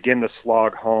you begin the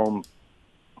slog home,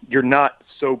 you're not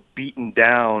so beaten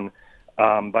down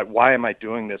by why am I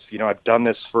doing this? You know, I've done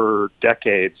this for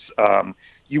decades.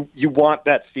 You want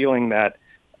that feeling that,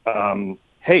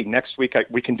 hey, next week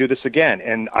we can do this again.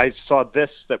 And I saw this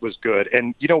that was good.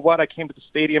 And you know what? I came to the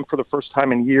stadium for the first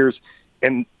time in years,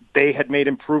 and they had made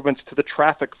improvements to the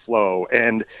traffic flow,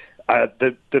 and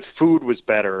the food was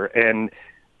better, and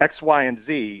X, Y, and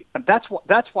Z. And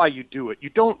that's why you do it. You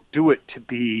don't do it to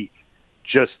be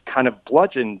just kind of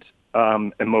bludgeoned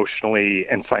emotionally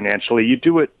and financially. You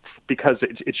do it because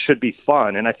it should be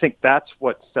fun. And I think that's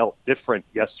what felt different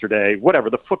yesterday. Whatever,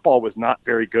 the football was not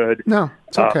very good. No,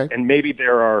 it's okay. And maybe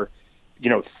there are,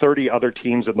 30 other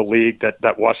teams in the league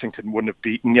that Washington wouldn't have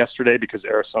beaten yesterday because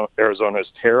Arizona is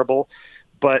terrible.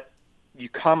 But you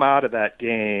come out of that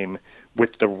game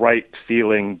with the right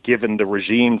feeling, given the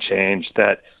regime change,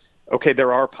 that, okay,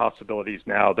 there are possibilities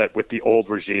now that with the old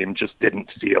regime just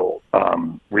didn't feel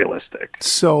realistic.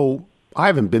 So I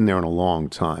haven't been there in a long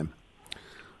time.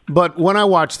 But when I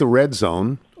watch the Red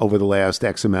Zone over the last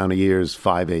X amount of years,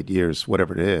 5-8 years,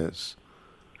 whatever it is,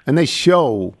 and they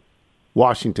show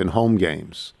Washington home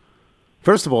games,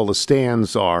 first of all, the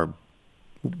stands are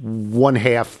one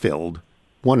half filled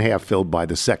by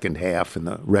the second half in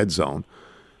the Red Zone.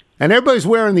 And everybody's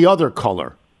wearing the other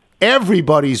color.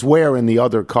 Everybody's wearing the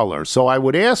other color. So I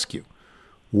would ask you,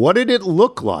 what did it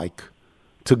look like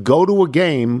to go to a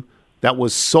game that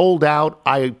was sold out,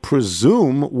 I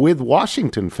presume, with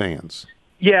Washington fans?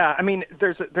 Yeah, I mean,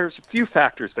 there's a few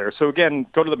factors there. So again,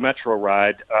 go to the Metro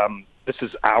ride. This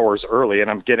is hours early,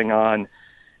 and I'm getting on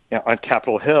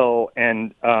Capitol Hill,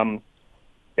 and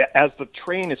as the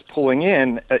train is pulling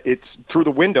in, it's through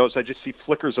the windows. I just see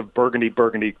flickers of burgundy,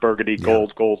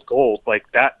 gold, gold.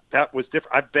 Like that was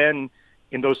different. I've been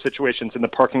in those situations in the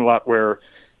parking lot where,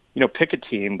 pick a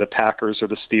team, the Packers or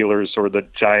the Steelers or the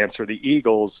Giants or the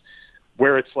Eagles,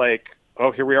 where it's like,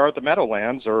 oh, here we are at the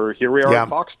Meadowlands, or here we are at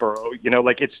Foxborough.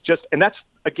 It's just, and that's,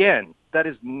 again, that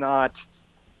is not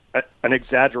an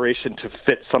exaggeration to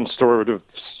fit some sort of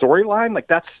storyline. Like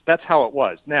that's how it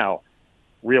was. Now,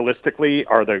 realistically,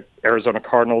 are the Arizona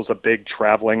Cardinals a big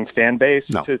traveling fan base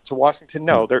to Washington?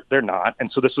 No, they're not.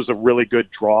 And so this was a really good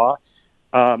draw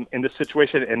in this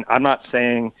situation. And I'm not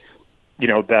saying,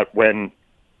 that when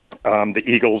the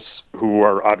Eagles, who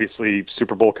are obviously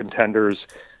Super Bowl contenders,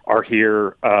 are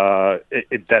here,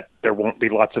 that there won't be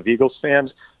lots of Eagles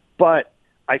fans. But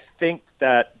I think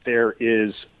that there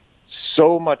is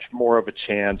so much more of a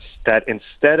chance that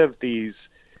instead of these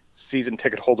season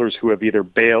ticket holders who have either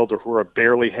bailed or who are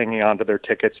barely hanging on to their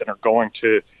tickets and are going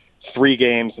to 3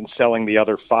 games and selling the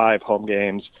other 5 home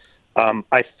games,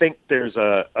 I think there's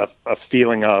a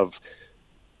feeling of,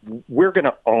 we're going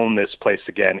to own this place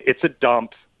again. It's a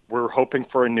dump. We're hoping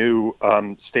for a new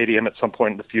stadium at some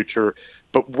point in the future,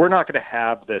 but we're not going to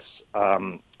have this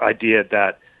idea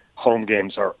that home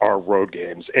games are road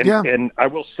games. And I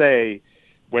will say,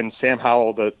 when Sam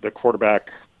Howell, the quarterback,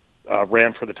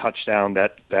 ran for the touchdown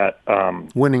that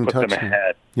winning put touchdown. them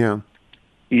ahead. Yeah,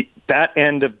 That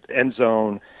end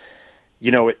zone,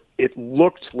 it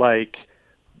looked like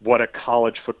what a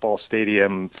college football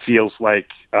stadium feels like,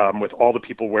 with all the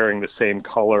people wearing the same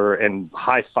color and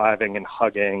high-fiving and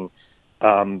hugging.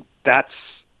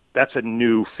 That's a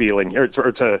new feeling.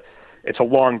 It's a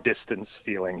long-distance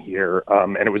feeling here,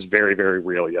 and it was very, very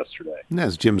real yesterday. And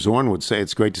as Jim Zorn would say,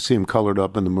 it's great to see him colored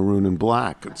up in the maroon and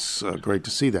black. It's great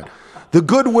to see that. The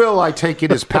goodwill, I take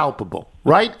it, is palpable,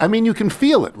 right? I mean, you can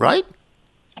feel it, right?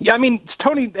 Yeah, I mean,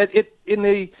 Tony, in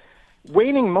the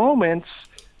waning moments,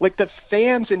 like the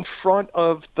fans in front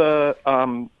of the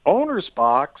owner's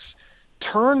box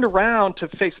turned around to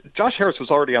face – Josh Harris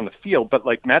was already on the field, but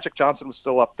like Magic Johnson was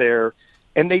still up there,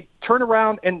 and they turned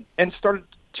around and started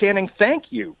 – chanting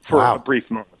thank you for a brief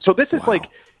moment. So this is like,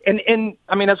 and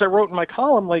I mean, as I wrote in my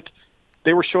column, like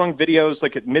they were showing videos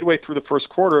like at midway through the first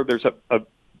quarter, there's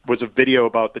was a video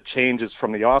about the changes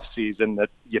from the off season that,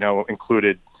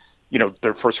 included,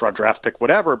 their first round draft pick,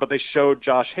 whatever, but they showed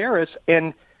Josh Harris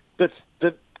and the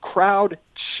crowd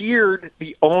cheered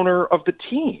the owner of the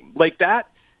team like that.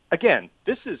 Again,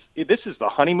 this is the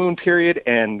honeymoon period.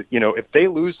 And, if they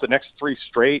lose the next 3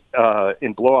 straight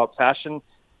in blowout fashion,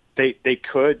 they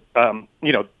could,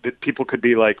 people could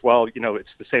be like, well, it's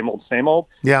the same old.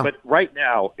 Yeah. But right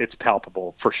now, it's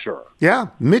palpable for sure. Yeah.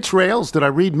 Mitch Rales, did I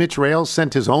read Mitch Rales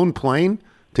sent his own plane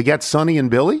to get Sonny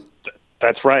and Billy?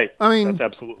 That's right. I mean,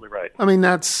 that's absolutely right. I mean,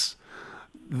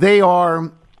 they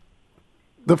are,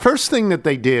 the first thing that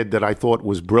they did that I thought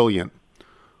was brilliant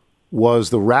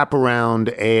was the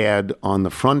wraparound ad on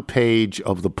the front page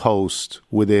of the Post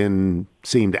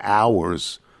seemed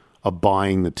hours of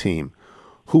buying the team.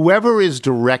 Whoever is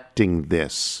directing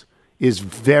this is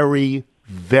very,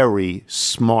 very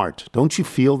smart. Don't you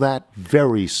feel that?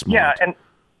 Very smart. Yeah,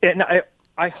 and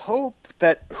I hope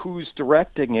that who's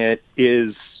directing it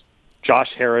is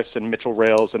Josh Harris and Mitchell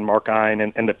Rales and Mark Ein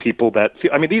and the people that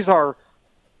feel. I mean, these are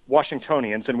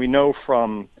Washingtonians, and we know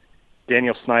from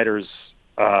Daniel Snyder's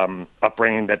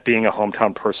upbringing that being a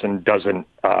hometown person doesn't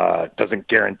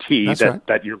guarantee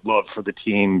that your love for the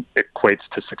team equates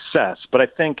to success. But I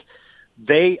think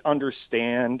they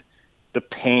understand the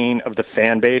pain of the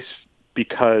fan base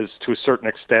because, to a certain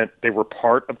extent, they were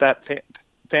part of that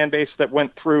fan base that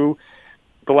went through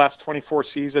the last 24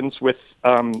 seasons with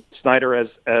Snyder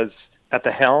as at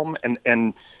the helm,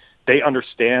 and they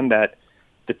understand that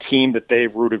the team that they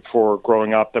rooted for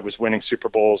growing up that was winning Super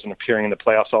Bowls and appearing in the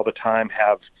playoffs all the time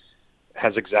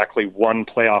has exactly one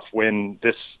playoff win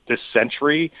this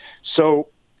century. So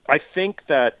I think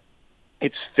that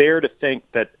it's fair to think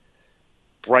that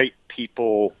bright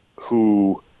people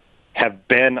who have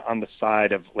been on the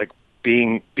side of like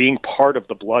being part of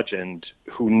the bludgeoned,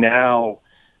 who now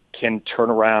can turn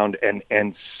around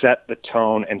and set the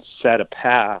tone and set a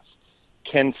path,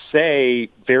 can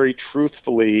say very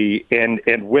truthfully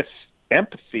and with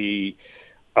empathy,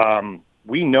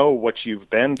 we know what you've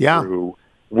been through.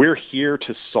 We're here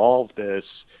to solve this.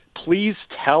 Please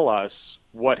tell us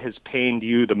what has pained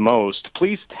you the most.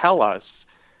 Please tell us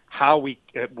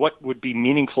what would be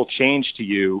meaningful change to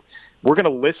you. We're going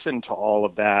to listen to all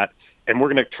of that, and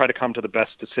we're going to try to come to the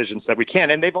best decisions that we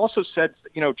can. And they've also said,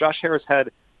 Josh Harris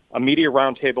had a media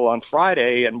roundtable on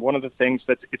Friday, and one of the things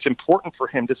that it's important for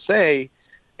him to say,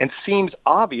 and seems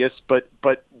obvious, but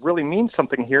really means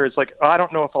something here, is like, I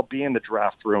don't know if I'll be in the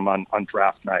draft room on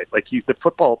draft night. Like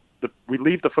we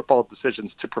leave the football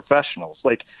decisions to professionals.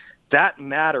 Like that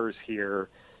matters here,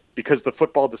 because the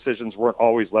football decisions weren't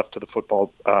always left to the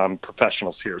football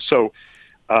professionals here. So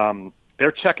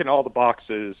they're checking all the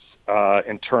boxes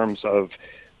in terms of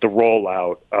the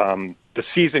rollout. The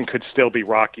season could still be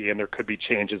rocky, and there could be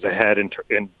changes ahead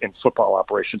in football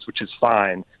operations, which is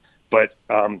fine. But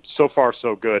so far,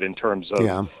 so good in terms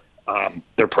of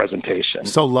their presentation.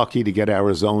 So lucky to get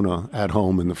Arizona at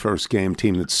home in the first game,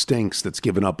 team that stinks, that's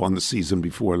given up on the season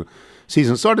before the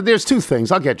season started. There's 2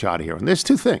 things. I'll get you out of here. And there's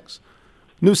 2 things.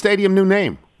 New stadium, new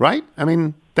name, right? I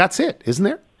mean, that's it, isn't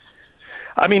there?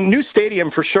 I mean, new stadium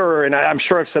for sure, and I'm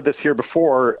sure I've said this here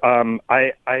before.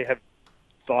 I have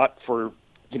thought for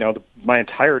my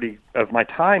entirety of my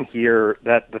time here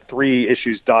that the 3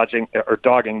 issues dogging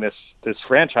this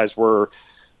franchise were,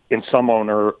 in some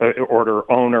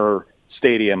order, owner,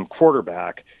 stadium,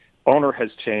 quarterback. Owner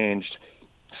has changed.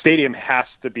 Stadium has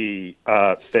to be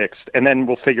fixed, and then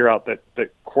we'll figure out that the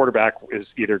quarterback is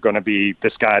either going to be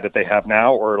this guy that they have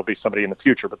now, or it'll be somebody in the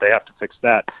future, but they have to fix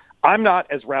that. I'm not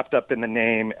as wrapped up in the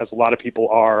name as a lot of people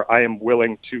are. I am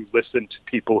willing to listen to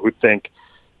people who think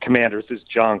Commanders is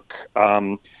junk.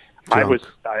 I was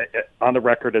on the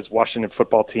record as Washington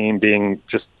football team being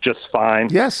just fine.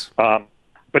 Yes.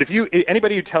 But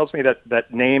anybody who tells me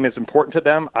that name is important to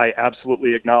them, I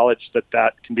absolutely acknowledge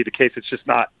that can be the case. It's just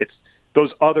not. It's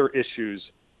those other issues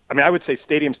I would say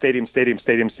stadium before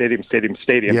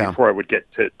I would get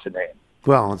to name.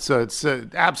 Well, it's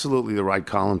absolutely the right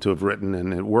column to have written,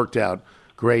 and it worked out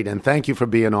great. And thank you for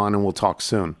being on, and we'll talk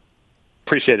soon.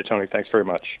 Appreciate it, Tony. Thanks very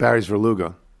much. Barry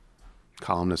Svrluga,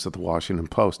 columnist at the Washington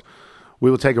Post. We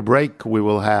will take a break. We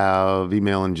will have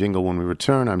email and jingle when we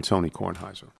return. I'm Tony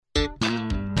Kornheiser.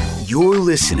 You're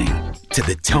listening to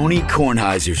the Tony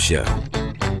Kornheiser Show.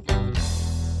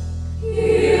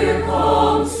 Here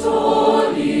comes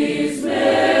Tony's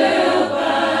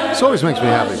mailbag. This always makes me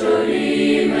happy.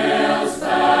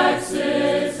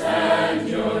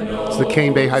 It's the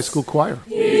Cane Bay High School Choir,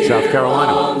 South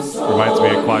Carolina. Reminds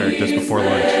me of choir just before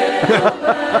lunch.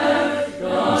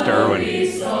 Mr. Irwin.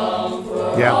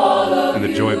 Yeah. And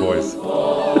the Joy Boys.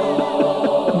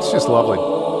 It's just lovely.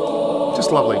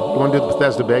 Just lovely. You want to do the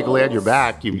Bethesda Bagel ad? You're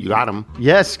back. You got them.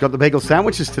 Yes, got the bagel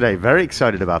sandwiches today. Very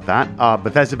excited about that.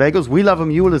 Bethesda Bagels, we love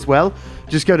them. You will as well.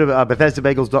 Just go to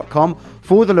BethesdaBagels.com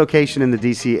for the location in the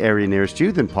DC area nearest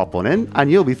you. Then pop on in,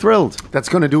 and you'll be thrilled. That's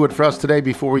going to do it for us today.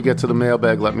 Before we get to the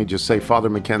mailbag, let me just say, Father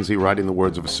Mackenzie writing the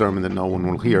words of a sermon that no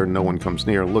one will hear, no one comes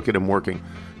near. Look at him working,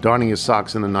 darning his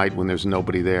socks in the night when there's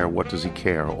nobody there. What does he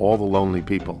care? All the lonely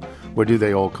people. Where do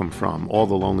they all come from? All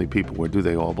the lonely people. Where do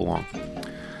they all belong?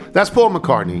 That's Paul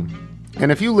McCartney.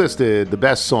 And if you listed the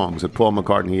best songs that Paul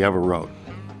McCartney ever wrote,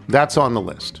 that's on the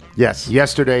list. Yes.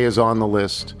 Yesterday is on the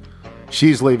list.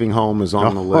 She's Leaving Home is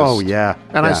on the list. Oh, yeah.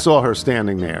 And I Yeah. Saw Her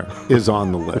Standing There is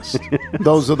on the list.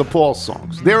 Those are the Paul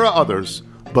songs. There are others,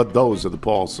 but those are the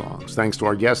Paul songs. Thanks to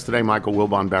our guests today, Michael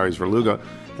Wilbon, Barry Svrluga.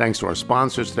 Thanks to our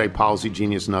sponsors today,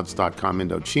 PolicyGeniusNuts.com,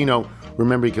 Indochino.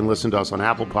 Remember, you can listen to us on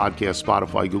Apple Podcasts,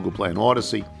 Spotify, Google Play, and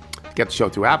Odyssey. Get the show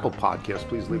through Apple Podcasts.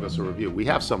 Please leave us a review. We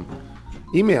have some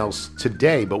emails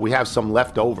today, but we have some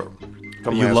left over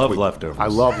from You last love week. leftovers. I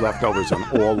love leftovers on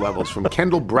all levels. From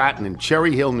Kendall Bratton in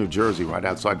Cherry Hill, New Jersey, right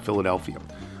outside Philadelphia.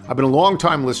 I've been a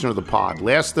long-time listener to the pod.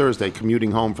 Last Thursday,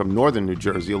 commuting home from northern New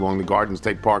Jersey along the Garden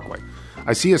State Parkway,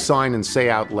 I see a sign and say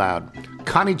out loud,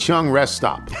 Connie Chung Rest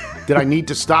Stop. Did I need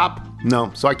to stop?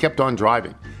 No, so I kept on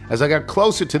driving. As I got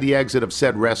closer to the exit of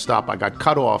said rest stop, I got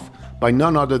cut off by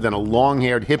none other than a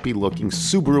long-haired, hippie-looking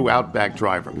Subaru Outback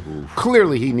driver.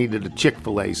 Clearly, he needed a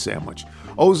Chick-fil-A sandwich.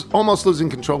 Almost losing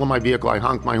control of my vehicle, I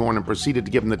honked my horn and proceeded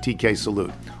to give him the TK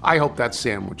salute. I hope that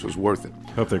sandwich was worth it.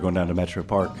 Hope they're going down to Metro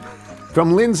Park.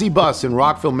 From Lindsay Buss in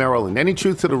Rockville, Maryland. Any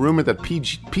truth to the rumor that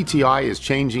PTI is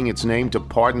changing its name to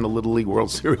Pardon the Little League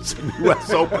World Series and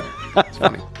U.S. Open? It's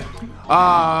funny.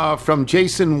 From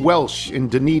Jason Welsh in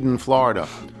Dunedin, Florida.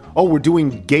 Oh, we're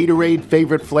doing Gatorade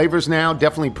favorite flavors now?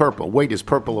 Definitely purple. Wait, is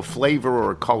purple a flavor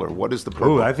or a color? What is the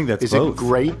purple? Ooh, I think that's is both. It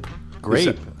grape?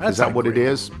 Grape. Is that what it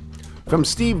is? From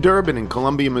Steve Durbin in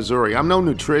Columbia, Missouri. I'm no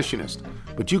nutritionist,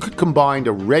 but you could combine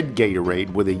a red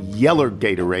Gatorade with a yellow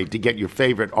Gatorade to get your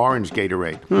favorite orange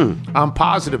Gatorade. I'm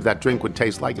positive that drink would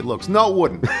taste like it looks. No, it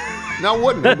wouldn't. No, it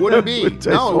wouldn't. It wouldn't be.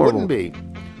 No, it wouldn't be.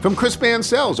 From Chris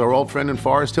Bancells, our old friend in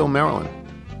Forest Hill, Maryland.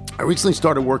 I recently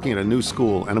started working at a new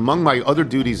school, and among my other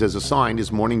duties as assigned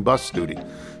is morning bus duty.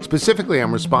 Specifically,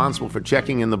 I'm responsible for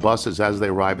checking in the buses as they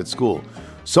arrive at school.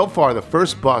 So far, the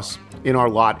first bus in our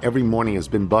lot every morning has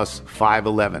been bus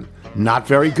 511. Not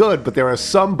very good, but there are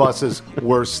some buses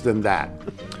worse than that.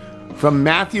 From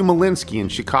Matthew Malinsky in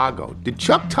Chicago. Did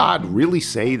Chuck Todd really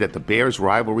say that the Bears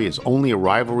rivalry is only a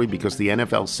rivalry because the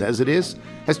NFL says it is?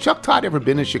 Has Chuck Todd ever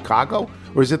been in Chicago?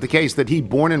 Or is it the case that he,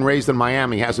 born and raised in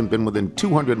Miami, hasn't been within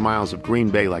 200 miles of Green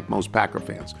Bay like most Packer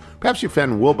fans? Perhaps your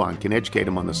friend Wilbon can educate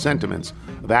him on the sentiments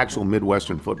of actual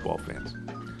Midwestern football fans.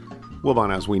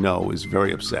 Wilbon, as we know, is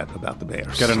very upset about the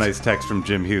Bears. Got a nice text from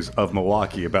Jim Hughes of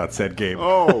Milwaukee about said game.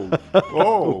 Oh.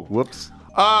 Whoops.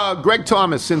 Greg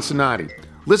Thomas, Cincinnati.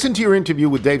 Listen to your interview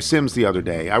with Dave Sims the other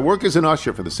day. I work as an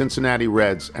usher for the Cincinnati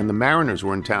Reds, and the Mariners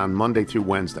were in town Monday through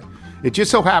Wednesday. It just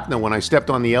so happened that when I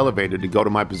stepped on the elevator to go to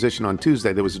my position on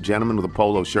Tuesday, there was a gentleman with a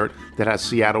polo shirt that has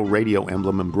Seattle radio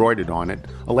emblem embroidered on it.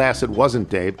 Alas, it wasn't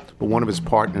Dave, but one of his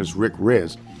partners, Rick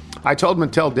Riz. I told him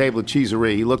to tell Dave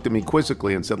LeChiserie. He looked at me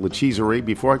quizzically and said, LeChiserie?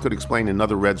 Before I could explain,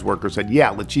 another Reds worker said,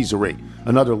 yeah, LeChiserie,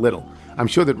 another little. I'm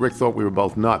sure that Rick thought we were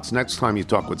both nuts. Next time you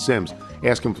talk with Sims,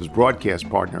 ask him for his broadcast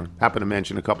partner. Happened to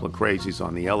mention a couple of crazies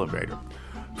on the elevator.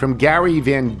 From Gary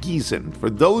Van Giesen. For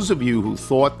those of you who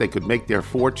thought they could make their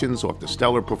fortunes off the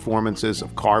stellar performances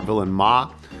of Carville and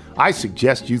Ma, I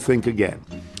suggest you think again.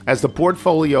 As the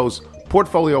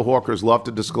portfolio hawkers love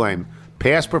to disclaim,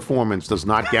 past performance does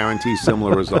not guarantee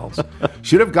similar results.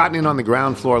 Should have gotten in on the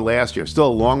ground floor last year. Still a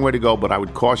long way to go, but I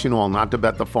would caution all not to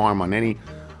bet the farm on any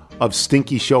of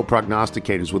stinky show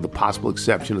prognosticators with the possible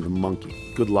exception of the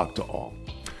monkey. Good luck to all.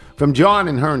 From John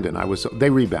in Herndon, they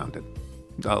rebounded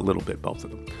a little bit, both of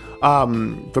them.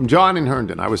 From John in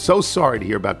Herndon, I was so sorry to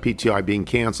hear about PTI being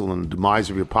canceled and the demise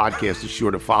of your podcast is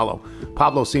sure to follow.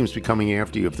 Pablo seems to be coming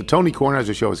after you. If the Tony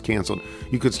Kornheiser Show is canceled,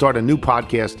 you could start a new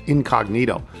podcast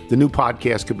incognito. The new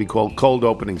podcast could be called Cold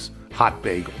Openings, Hot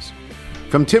Bagels.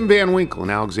 From Tim Van Winkle in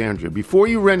Alexandria, before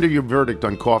you render your verdict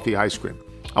on coffee ice cream,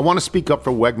 I want to speak up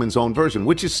for Wegmans' own version,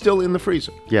 which is still in the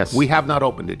freezer. Yes. We have not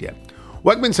opened it yet.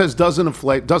 Wegmans has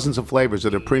dozens of flavors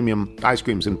of their premium ice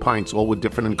creams in pints, all with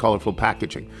different and colorful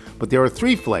packaging. But there are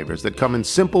 3 flavors that come in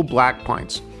simple black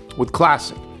pints with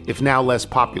classic, if now less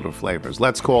popular flavors.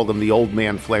 Let's call them the old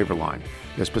man flavor line.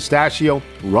 There's pistachio,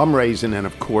 rum raisin, and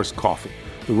of course coffee.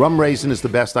 The rum raisin is the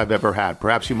best I've ever had.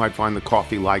 Perhaps you might find the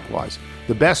coffee likewise.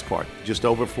 The best part, just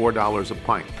over $4 a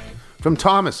pint. From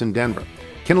Thomas in Denver.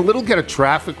 Can a little get a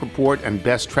traffic report and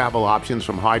best travel options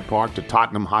from Hyde Park to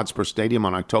Tottenham Hotspur Stadium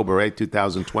on October 8,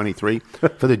 2023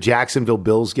 for the Jacksonville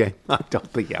Bills game? I don't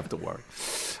think you have to worry.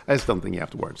 I just don't think you have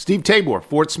to worry. Steve Tabor,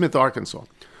 Fort Smith, Arkansas.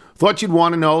 Thought you'd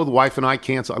want to know the wife and I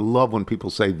canceled. I love when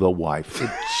people say the wife. It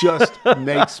just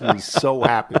makes me so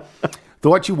happy.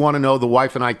 Thought you'd want to know the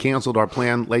wife and I canceled our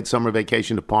planned late summer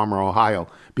vacation to Palmer, Ohio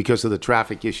because of the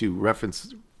traffic issues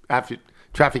referenced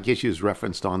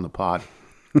on the pod.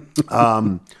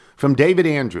 From David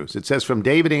Andrews. It says from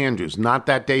David Andrews, not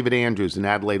that David Andrews in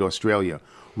Adelaide, Australia.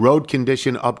 Road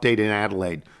condition update in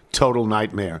Adelaide. Total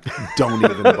nightmare. Don't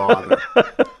even bother.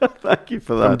 Thank you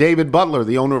for that. From David Butler,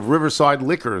 the owner of Riverside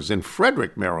Liquors in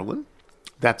Frederick, Maryland.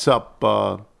 That's up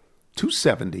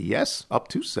 270, yes? Up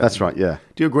 270. That's right, yeah.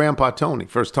 Dear Grandpa Tony,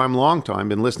 first time, long time.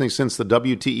 Been listening since the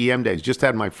WTEM days. Just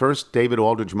had my first David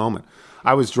Aldridge moment.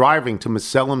 I was driving to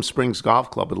Musellum Springs Golf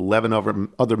Club with 11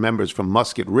 other members from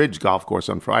Musket Ridge Golf Course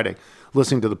on Friday,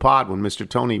 listening to the pod when Mr.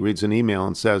 Tony reads an email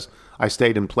and says, I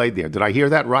stayed and played there. Did I hear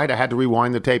that right? I had to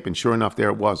rewind the tape, and sure enough, there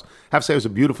it was. I have to say it was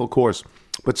a beautiful course,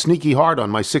 but sneaky hard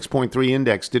on my 6.3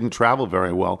 index. Didn't travel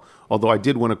very well, although I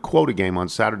did win a quota game on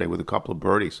Saturday with a couple of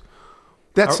birdies.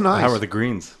 That's nice. How are the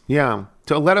greens? Yeah,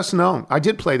 to let us know. I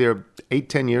did play there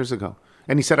 8-10 years ago.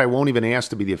 And he said, I won't even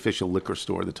ask to be the official liquor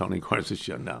store of the Tony Kornheiser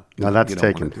Show. No, that's you don't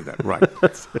taken. want to do that.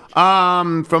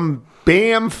 Right. From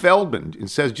Bam Feldman, it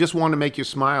says, just want to make you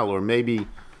smile or maybe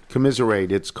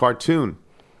commiserate. It's cartoon.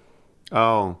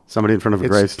 Oh. Somebody in front of a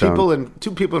gravestone.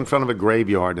 Two people in front of a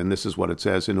graveyard, and this is what it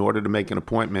says. In order to make an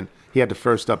appointment, he had to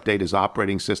first update his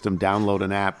operating system, download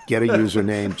an app, get a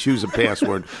username, choose a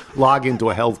password, log into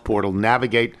a health portal,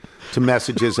 navigate to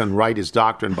messages, and write his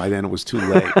doctor, and by then it was too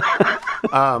late.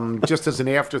 Just as an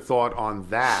afterthought on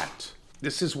that,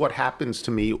 this is what happens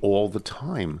to me all the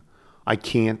time. I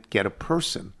can't get a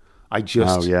person. I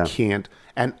just can't.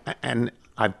 And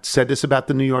I've said this about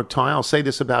the New York Times. I'll say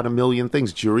this about a million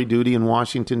things. Jury duty in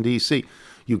Washington, D.C.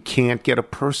 You can't get a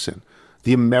person.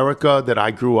 The America that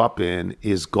I grew up in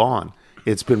is gone.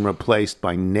 It's been replaced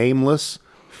by nameless,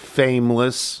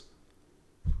 fameless,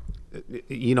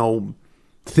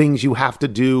 things you have to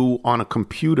do on a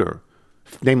computer.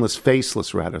 Nameless,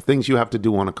 faceless, rather. Things you have to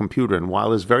do on a computer. And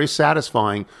while it's very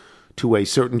satisfying to a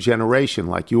certain generation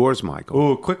like yours, Michael.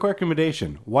 Oh, quick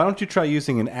recommendation. Why don't you try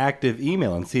using an active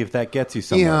email and see if that gets you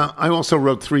somewhere? Yeah, I also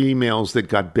wrote 3 emails that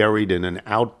got buried in an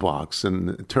outbox,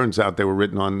 and it turns out they were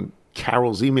written on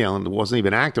Carol's email and it wasn't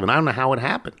even active, and I don't know how it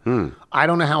happened. I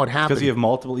don't know how it happened. Because you have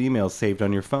multiple emails saved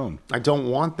on your phone. I don't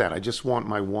want that. I just want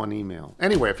my one email.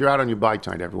 Anyway, if you're out on your bike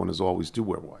tonight, everyone, as always, do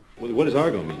wear white. What does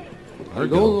Argo mean?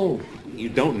 Argo? You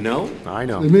don't know? I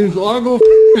know. It means Argo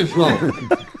yourself.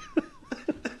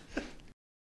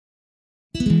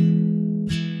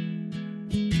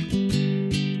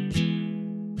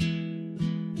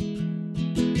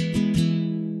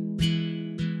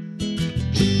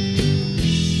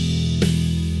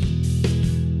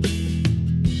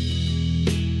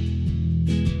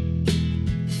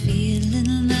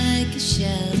 Feeling like a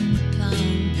shell upon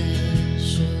the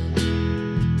shore,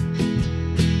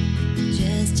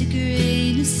 just a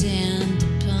grain of sand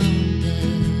upon the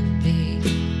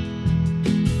beach.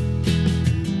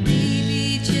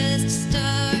 Maybe just a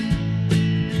star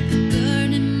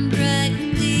burning bright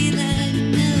in daylight,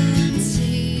 no one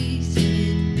sees it.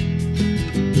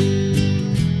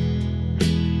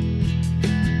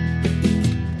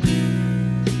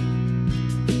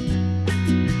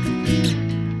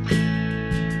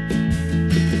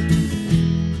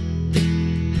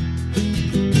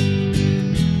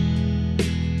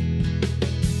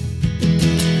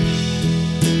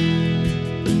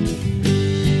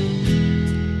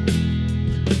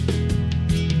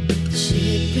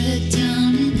 Shipwrecked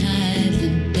down in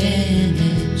Ireland,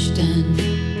 damage done.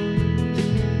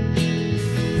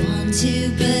 Want to,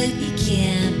 but you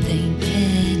can't.